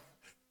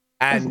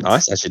 And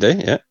nice, as you do.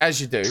 Yeah.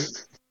 As you do.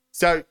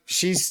 So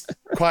she's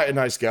quite a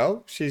nice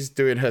girl. She's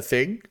doing her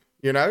thing,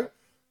 you know.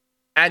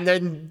 And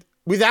then,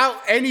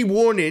 without any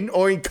warning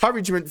or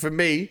encouragement from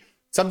me,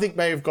 something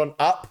may have gone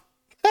up.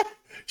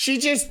 She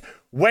just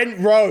went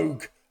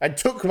rogue and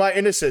took my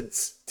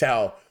innocence.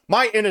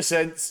 My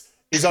innocence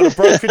is on a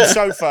broken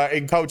sofa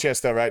in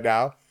Colchester right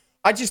now.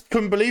 I just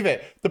couldn't believe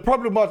it. The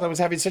problem was I was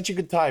having such a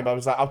good time. I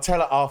was like, I'll tell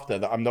her after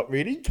that I'm not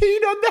really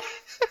keen on that.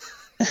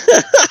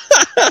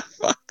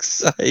 Fuck's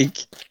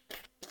sake.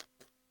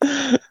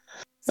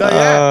 So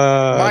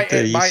yeah,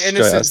 my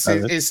innocence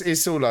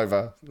is all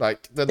over.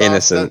 Like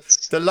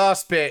the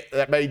last bit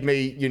that made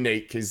me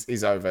unique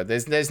is over.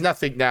 There's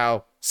nothing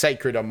now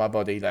sacred on my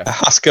body left. A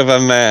husk of a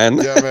man.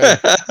 You know what I mean?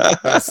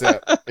 That's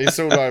it. It's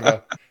all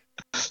over.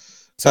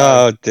 So,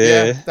 oh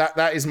dear. Yeah,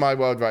 that is my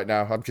world right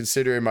now. I'm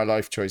considering my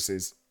life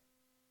choices.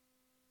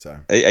 So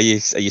are you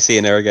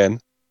seeing her again?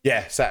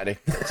 Yeah, Saturday.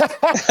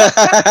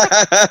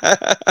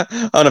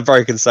 On a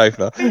broken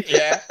sofa.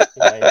 Yeah.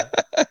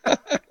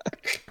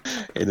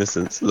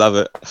 Innocence, love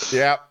it.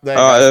 Yeah. All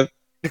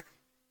right,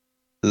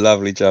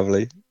 lovely,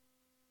 jubbly.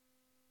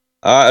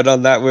 All right, and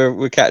on that,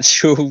 we'll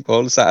catch you all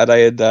on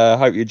Saturday, and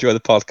hope you enjoy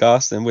the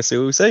podcast, and we'll see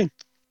you all soon.